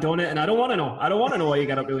don't condone it, and I don't want to know. I don't want to know what you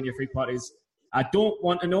get up to in your freak parties. I don't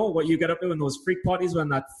want to know what you get up to in those freak parties wearing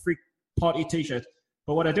that freak party t-shirt.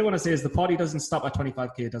 But what I do want to say is the party doesn't stop at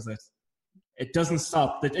 25K, does it? It doesn't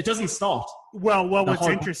stop. It doesn't stop. Well, what's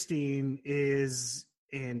interesting is,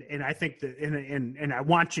 and I think that, and I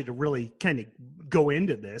want you to really kind of go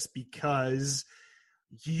into this, because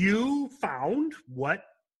you found what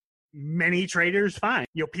many traders find.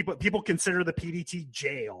 People consider the PDT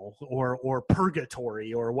jail or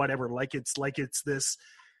purgatory or whatever. Like it's this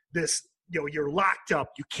you're locked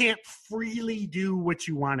up. You can't freely do what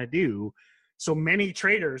you want to do. So many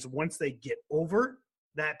traders, once they get over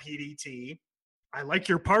that PDT, I like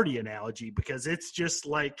your party analogy, because it's just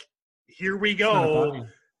like, here we go.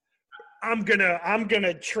 I'm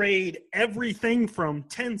gonna trade everything from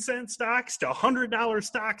 10-cent stocks to $100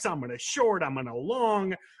 stocks. I'm gonna short. I'm gonna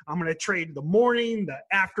long. I'm gonna trade the morning, the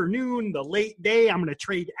afternoon, the late day. I'm gonna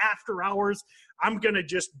trade after hours. I'm gonna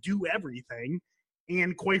just do everything.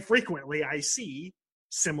 And quite frequently, I see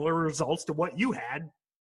similar results to what you had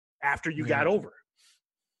after you got over.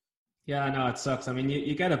 Yeah, no, it sucks. I mean,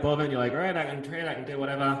 you get above it, and you're like, all right, I can trade, I can do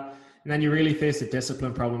whatever. And then you really face a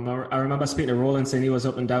discipline problem. I remember speaking to Roland saying he was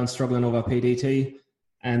up and down struggling over PDT.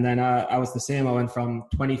 And then I was the same. I went from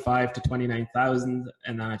 25 to 29,000,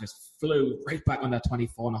 and then I just flew right back on that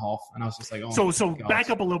 24.5. And I was just like, oh, so back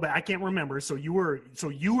up a little bit. I can't remember. I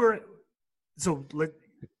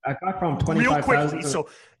got from 25,000. Real quickly. So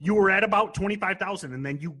you were at about 25,000, and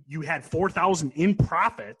then you had 4,000 in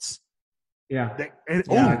profits. Yeah.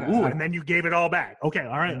 And then you gave it all back. Okay.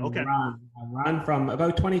 All right. Okay. I ran from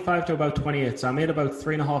about 25 to about 28. So I made about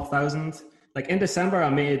 3,500. Like in December, I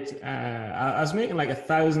made, I was making like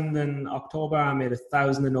 1,000 in October. I made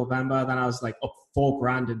 1,000 in November. Then I was like up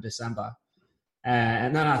 $4,000 in December.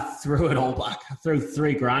 And then I threw it all back. I threw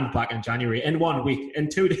 $3,000 back in January in 1 week. In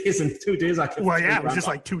 2 days, I could. Well, yeah, it was just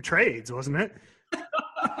like 2 trades, wasn't it?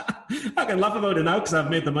 I can laugh about it now because I've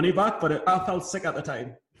made the money back, but I felt sick at the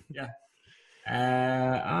time. Yeah.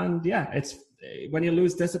 And yeah, it's when you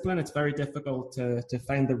lose discipline, it's very difficult to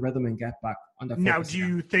find the rhythm and get back on the. Now, do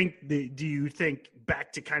you think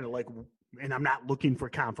back to kind of like, and I'm not looking for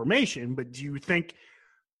confirmation, but do you think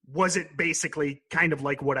was it basically kind of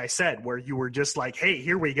like what I said, where you were just like, hey,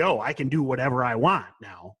 here we go, I can do whatever I want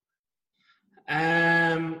now?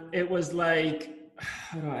 It was like,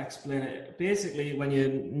 how do I explain it? Basically, when you're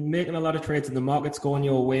making a lot of trades and the market's going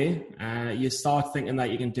your way, you start thinking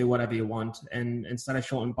that you can do whatever you want. And instead of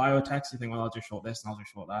shorting biotechs, you think, well, I'll just short this and I'll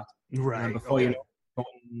just short that. Right. And before you know,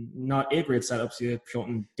 not A-grade setups, you're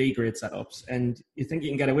shorting D-grade setups. And you think you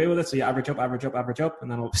can get away with it, so you average up,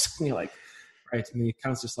 and then all of a sudden you're like, right, and the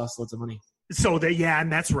accounts just lost loads of money. So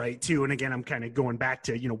and that's right too. And again, I'm kind of going back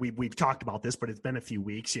to, we've talked about this, but it's been a few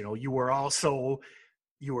weeks. You were also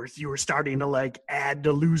you were starting to like add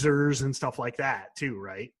to losers and stuff like that too,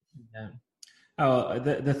 right? Yeah. Oh,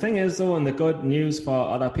 the thing is though, and the good news for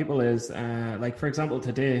other people is, like for example,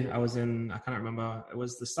 today I can't remember, it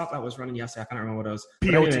was the stock that was running yesterday. I can't remember what it was.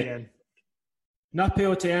 POTN. Anyway, not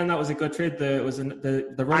POTN. That was a good trade. It was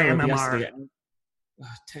the runner of yesterday. Oh,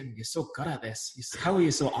 Tim, you're so good at this. How are you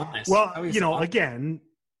so on this? Well, again,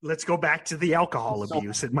 let's go back to the alcohol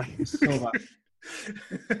abuse. It might.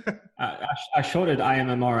 I shorted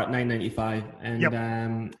IMMR at $9.95, and yep.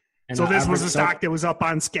 And so this was a stock that was up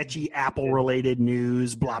on sketchy Apple-related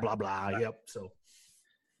news, blah blah blah. Yep. So,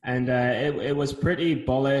 and it was pretty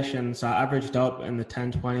bullish, and so I averaged up in the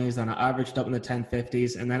 1020s, and I averaged up in the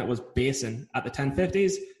 1050s, and then it was basing at the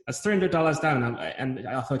 1050s. That's $300 down, and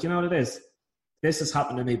I thought, you know what it is? This has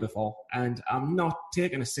happened to me before, and I'm not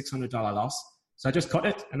taking a $600 loss. So I just cut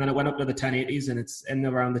it, and then it went up to the 1080s, and it's in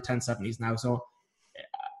around the 1070s now. So,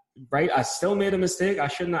 right, I still made a mistake. I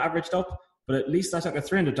shouldn't have averaged up, but at least I took a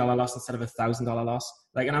 $300 loss instead of a $1,000 loss.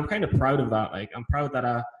 Like, and I'm kind of proud of that. Like, I'm proud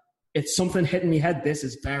that it's something hitting me head. This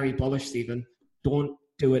is very bullish, Stephen. Don't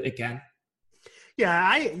do it again.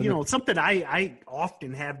 Yeah, something I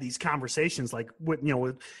often have these conversations like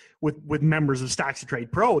with members of Stocks to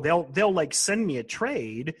Trade Pro. They'll like send me a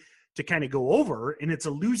trade to kind of go over, and it's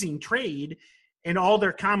a losing trade, and all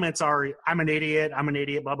their comments are, I'm an idiot,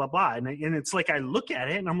 blah, blah, blah. And it's like I look at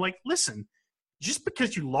it and I'm like, listen, just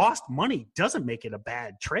because you lost money doesn't make it a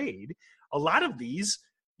bad trade. A lot of these,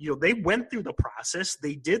 they went through the process,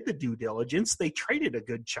 they did the due diligence, they traded a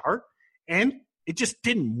good chart, and it just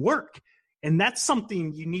didn't work. And that's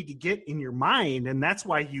something you need to get in your mind, and that's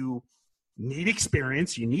why you need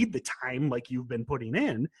experience, you need the time like you've been putting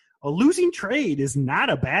in. A losing trade is not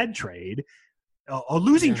a bad trade. A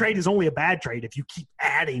losing trade is only a bad trade if you keep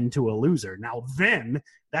adding to a loser. Now, then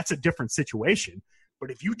that's a different situation. But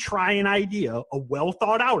if you try an idea, a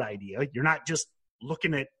well-thought-out idea, you're not just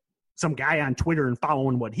looking at some guy on Twitter and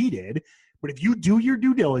following what he did. But if you do your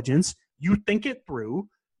due diligence, you think it through,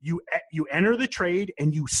 you enter the trade,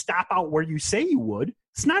 and you stop out where you say you would,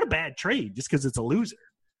 it's not a bad trade just because it's a loser.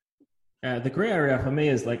 The gray area for me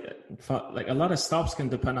is like a lot of stops can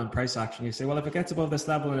depend on price action. You say, well, if it gets above this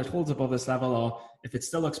level and it holds above this level, or if it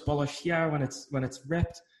still looks bullish here when it's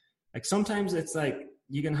ripped, like sometimes it's like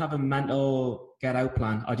you can have a mental get out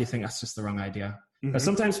plan, or do you think that's just the wrong idea? Mm-hmm. But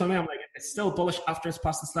sometimes for me, I'm like, it's still bullish after it's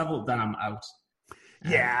past this level, then I'm out.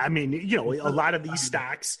 Yeah, I mean, a lot of these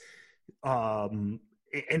stocks, and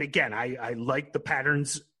again, I like the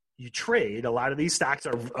patterns you trade. A lot of these stocks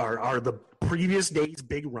are the previous day's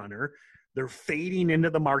big runner. They're fading into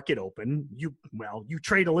the market open. You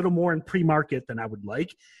trade a little more in pre-market than I would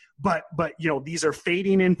like, but these are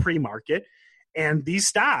fading in pre-market, and these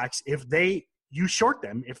stocks, you short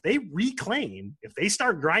them, if they reclaim, if they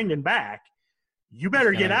start grinding back, you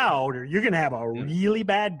better get out or you're going to have a really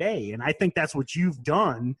bad day. And I think that's what you've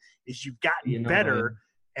done is you've gotten better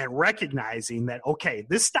at recognizing that, okay,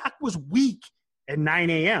 this stock was weak at 9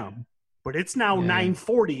 a.m., but it's now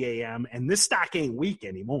 9:40 a.m., and this stock ain't weak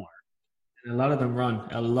anymore. And a lot of them run.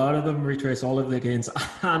 A lot of them retrace all of their gains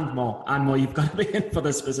and more. And more. You've got to be in for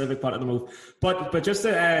the specific part of the move. But just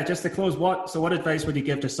to close, what advice would you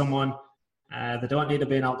give to someone that don't need to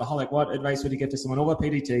be an alcoholic? What advice would you give to someone over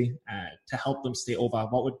PDT to help them stay over?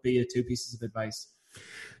 What would be your 2 pieces of advice?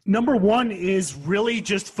 Number one is really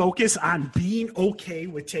just focus on being okay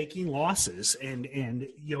with taking losses. And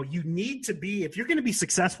you need to be, if you're going to be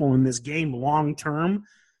successful in this game long term,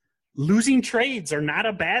 losing trades are not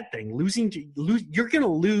a bad thing. You're going to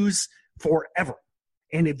lose forever.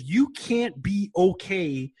 And if you can't be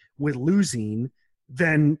okay with losing,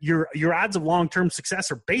 then your odds of long-term success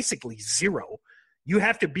are basically zero. You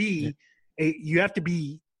have to be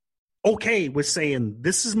okay with saying,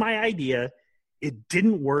 this is my idea. It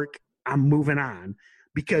didn't work. I'm moving on.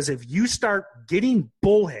 Because if you start getting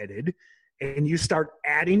bullheaded and you start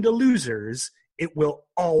adding to losers, it will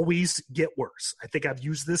always get worse. I think I've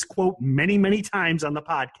used this quote many, many times on the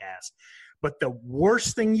podcast. But the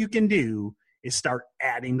worst thing you can do is start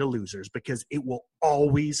adding to losers, because it will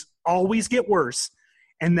always, always get worse.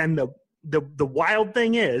 And then the wild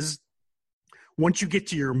thing is, once you get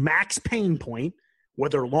to your max pain point,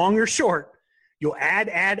 whether long or short, you'll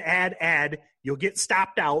add. You'll get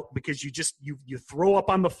stopped out because you throw up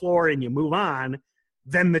on the floor and you move on.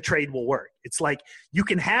 Then the trade will work. It's like you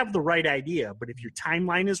can have the right idea, but if your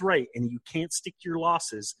timeline is right and you can't stick to your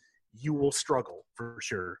losses, you will struggle for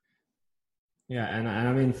sure. Yeah, and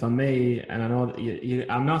I mean, for me, and I know that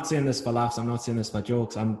I'm not saying this for laughs, I'm not saying this for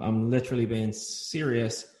jokes, I'm literally being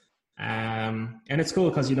serious. And it's cool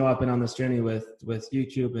because, I've been on this journey with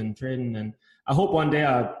YouTube and trading, and I hope one day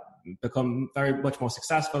I become very much more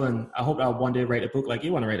successful, and I hope I'll one day write a book like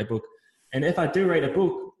you want to write a book. And if I do write a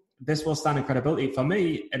book, this will stand in credibility for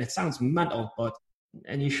me, and it sounds mental,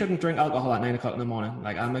 and you shouldn't drink alcohol at 9 o'clock in the morning.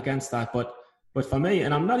 Like, I'm against that, but for me,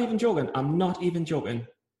 and I'm not even joking,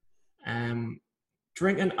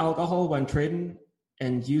 drinking alcohol when trading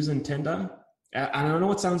and using Tinder, and I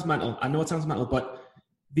know it sounds mental, but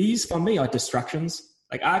these for me are distractions.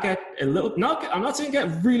 Like, I get I'm not saying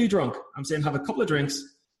get really drunk, I'm saying have a couple of drinks,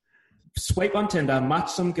 swipe on Tinder,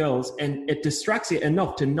 match some girls, and it distracts you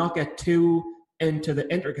enough to not get too into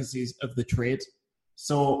the intricacies of the trade.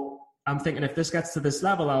 So I'm thinking, if this gets to this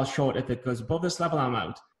level, I'll short. If it goes above this level, I'm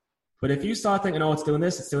out. But if you start thinking, it's doing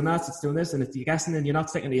this, it's doing that, it's doing this, and you're guessing and you're not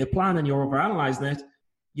sticking to your plan and you're overanalyzing it,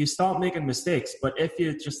 you start making mistakes. But if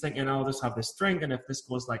you're just thinking, I'll just have this drink, and if this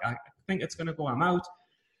goes like I think it's going to go, I'm out.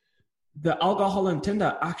 The alcohol and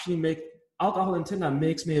Tinder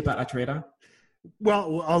makes me a better trader.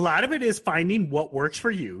 Well, a lot of it is finding what works for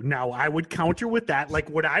you. Now, I would counter with that. Like,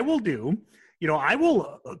 what I will do, I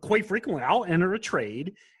will quite frequently, I'll enter a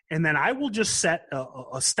trade, and then I will just set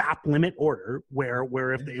a stop limit order where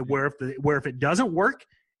if it doesn't work,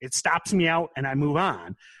 it stops me out and I move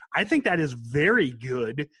on. I think that is very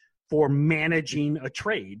good for managing a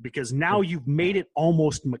trade, because now you've made it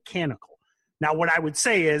almost mechanical. Now, what I would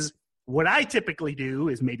say is, what I typically do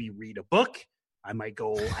is maybe read a book. I might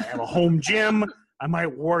go, I have a home gym. I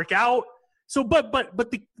might work out. So, but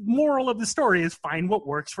the moral of the story is find what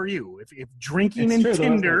works for you. If drinking and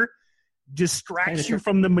Tinder distracts you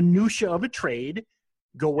from the minutia of a trade,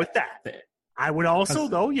 go with that. I would also,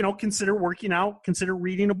 though, consider working out, consider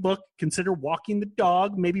reading a book, consider walking the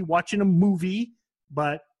dog, maybe watching a movie,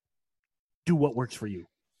 but do what works for you.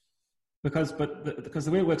 Because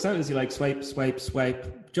the way it works out is you like swipe.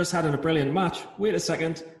 Just had a brilliant match. Wait a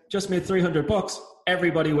second, just made $300.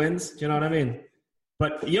 Everybody wins. Do you know what I mean?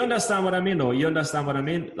 But you understand what I mean, though. You understand what I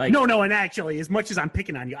mean? Like, no. And actually, as much as I'm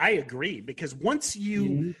picking on you, I agree, because once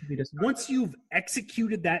you've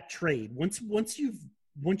executed that trade, once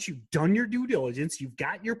you've done your due diligence, you've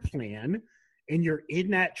got your plan, and you're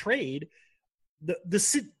in that trade,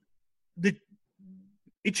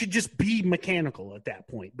 it should just be mechanical at that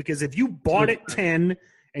point. Because if you bought at 10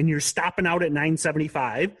 and you're stopping out at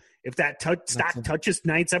 9.75, if that stock touches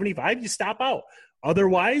 9.75, you stop out.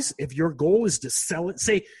 Otherwise, if your goal is to sell it,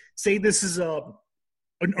 say this is an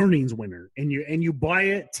earnings winner, and you buy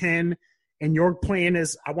it at 10, and your plan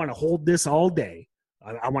is, I want to hold this all day.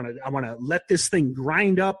 I want to let this thing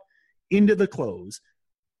grind up into the close.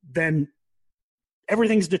 Then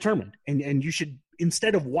everything's determined, and you should,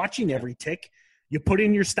 instead of watching every tick, you put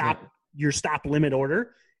in your stop limit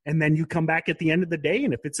order, and then you come back at the end of the day,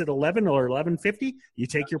 and if it's at 11 or 11.50, you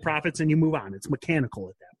take your profits and you move on. It's mechanical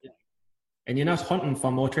at that point. And you're not hunting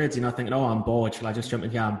for more trades. You're not thinking, I'm bored. Shall I just jump in?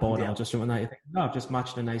 Yeah, I'm bored. Yeah. I'll just jump in that. You think, no, I've just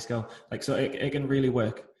matched a nice girl. Like, so it can really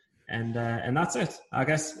work. And that's it. I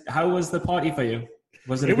guess. How was the party for you?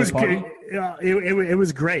 Was it a good party? It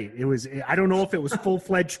was great. It was. I don't know if it was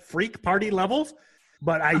full-fledged freak party levels,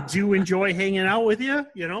 but I do enjoy hanging out with you.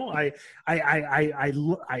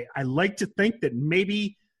 I like to think that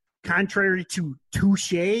maybe, contrary to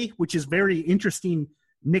Touche, which is very interesting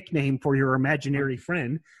nickname for your imaginary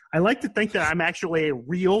friend, I like to think that I'm actually a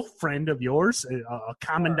real friend of yours, a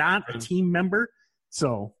commandant, a team member.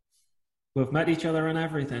 So we've met each other and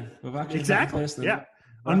everything. We've actually exactly, yeah.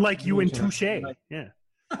 Unlike you and Touche, yeah.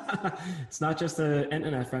 It's not just an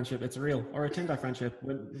internet friendship; it's real, or a Tinder friendship.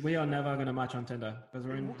 We are never going to match on Tinder because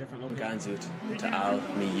we're in different locations. Ganzut to all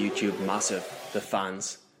me YouTube massive, the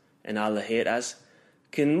fans and all the haters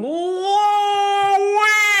can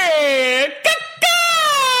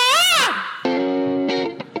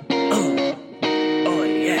Oh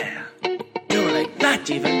yeah, do it like that,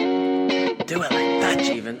 Jeevan. Do it like that,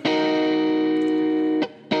 Jeevan.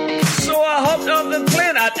 So I hopped off the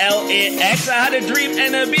plane at LAX. I had a dream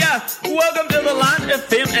and a beer. Welcome to the land of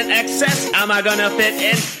fame and excess. Am I gonna fit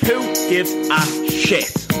in? Who gives a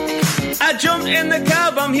shit? I jumped in the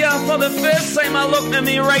cab. I'm here for the first time. I looked at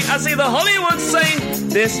me right. I see the Hollywood sign.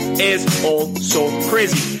 This is all so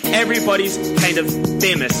crazy. Everybody's kind of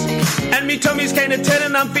famous. And me tummy's kind of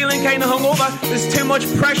turning, I'm feeling kind of hungover. There's too much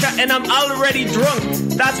pressure and I'm already drunk.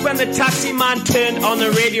 That's when the taxi man turned on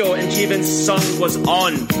the radio and Jeevan's song was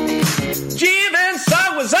on. Jeevan's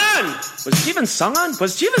song was on! Was Jeevan's song on?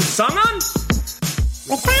 Was Jeevan's song on?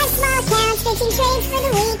 With 5 small towns fishing trades for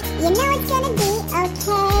the week, you know it's gonna be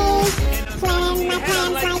okay. Plan my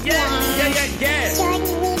plans like yeah. Short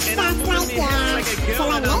and weak stuff like yeah. Till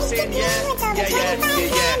I make it in with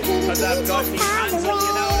over 25 grand,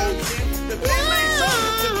 PDT just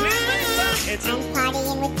falls away. It's I'm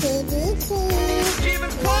partying with PDT.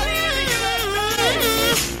 Jeevan's partying in the USA!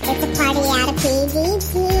 It's a party out of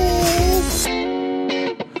PDT.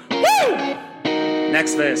 Woo!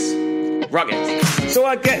 Next verse. Rugged. So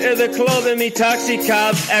I get to the club in me taxi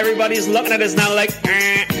cab. Everybody's looking at us now like,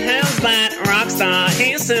 how's that rock star?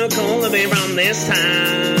 He's so cool to be from this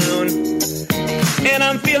town. And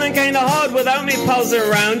I'm feeling kind of hard without me pals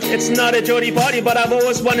around. It's not a Jody party, but I've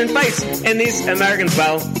always won in fights. And these Americans,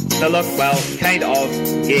 well, they look, well, kind of,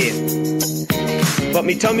 yeah. But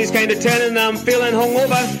me tummy's kind of turning and I'm feeling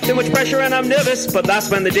hungover. Too much pressure and I'm nervous. But that's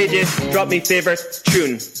when the DJ dropped me favorite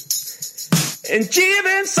tune. And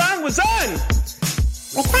Jeevan's song was on!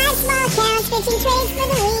 With 5 small towns fishing trades for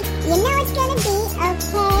the week, you know it's gonna be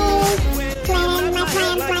okay. Plan my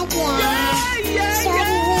plans like yeah. Short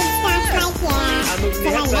and weak stuff like yeah. Till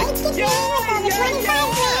I make it in with over 25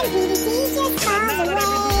 grand, PDT just falls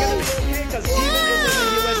away.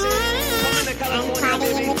 I'm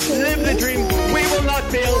partying with PDT. Live the dream. We will not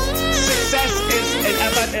fail. Success is an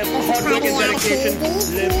effort of hard work and dedication.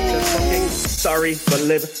 Live the fucking sorry, but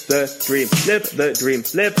live the dream. Live the dream.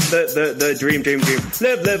 Live the dream. Live the dream, baby.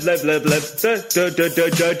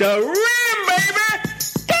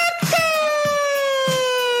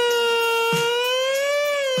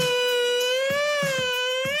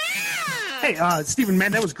 Hey, Stephen,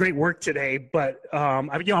 man, that was great work today. But I'm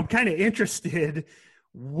kind of interested.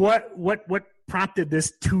 What prompted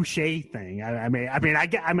this touche thing?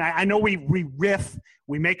 I know we riff,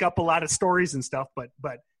 we make up a lot of stories and stuff, but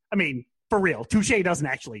I mean, for real, touche doesn't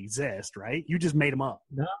actually exist, right? You just made him up.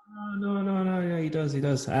 No. Yeah, he does.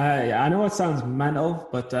 I know it sounds mental,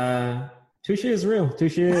 but touche is real.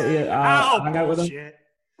 Touche, I hang out with him.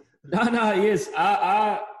 No, he is.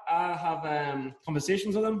 I have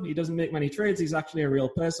conversations with him. He doesn't make many trades. He's actually a real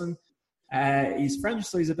person. He's French,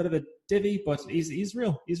 so he's a bit of a divvy, but he's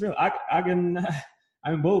real. He's real.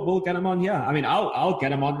 We'll get him on. Yeah, I mean, I'll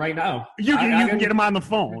get him on right now. You can get him on the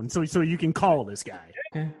phone, so you can call this guy.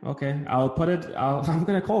 Okay. I'm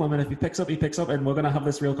gonna call him, and if he picks up, and we're gonna have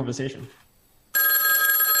this real conversation.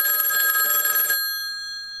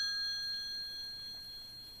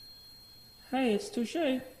 Hey, it's Touche.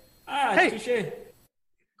 Hey. Touche.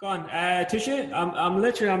 Go on. Touche,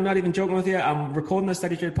 I'm not even joking with you. I'm recording the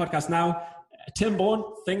Steady Trade podcast now. Tim Bourne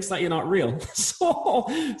thinks that you're not real.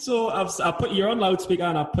 So I'll put you on loudspeaker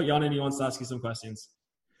and I'll put you on and he wants to ask you some questions.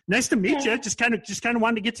 Nice to meet you. Just kind of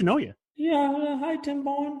wanted to get to know you. Yeah. Hi, Tim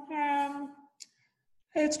Bourne.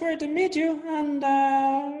 It's great to meet you. And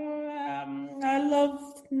I love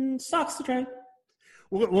stocks to trade.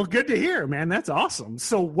 Well, good to hear, man. That's awesome.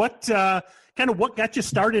 So what got you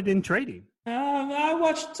started in trading?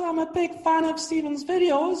 I'm a big fan of Steven's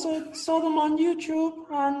videos. I saw them on YouTube,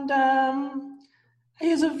 and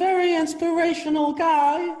he's a very inspirational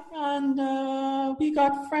guy, and we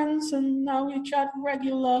got friends, and now we chat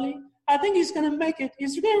regularly. I think he's going to make it.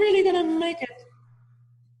 He's really going to make it.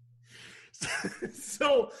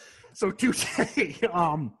 So Touche,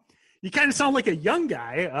 you kind of sound like a young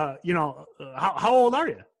guy. How old are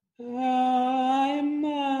you? I'm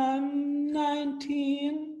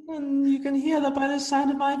 19. And you can hear that by the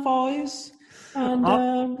sound of my voice. And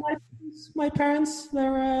my parents,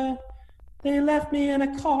 they left me in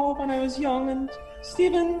a car when I was young. And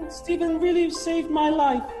Steven really saved my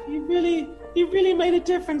life. He really made a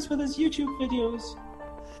difference with his YouTube videos.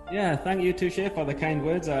 Yeah, thank you, Touche, for the kind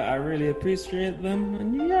words. I really appreciate them.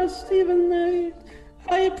 And yes, Steven,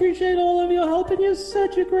 I appreciate all of your help. And you're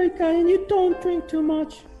such a great guy. And you don't drink too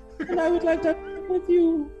much. And I would like to work with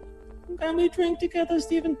you. Can we drink together,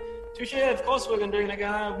 Stephen? Touche, of course we're going to drink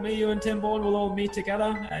together. Me, you, and Tim Bourne will all meet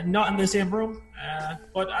together. Not in the same room,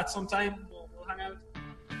 but at some time we'll hang out.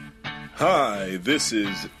 Hi, this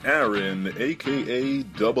is Aaron, a.k.a.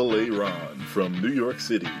 Double A Ron from New York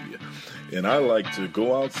City. And I like to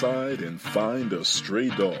go outside and find a stray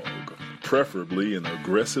dog, preferably an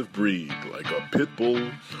aggressive breed like a pit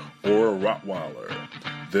bull or a Rottweiler.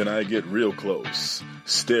 Then I get real close,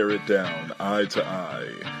 stare it down eye to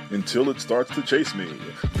eye until it starts to chase me.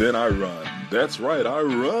 Then I run. That's right, I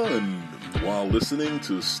run. while listening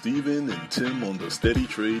to Steven and Tim on the Steady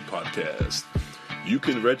Trade podcast. You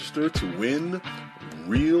can register to win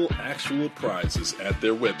real actual prizes at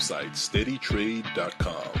their website,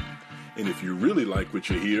 steadytrade.com. And if you really like what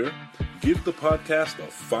you hear, give the podcast a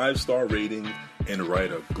 5-star rating and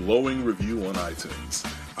write a glowing review on iTunes.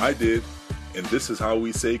 I did, and this is how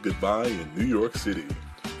we say goodbye in New York City.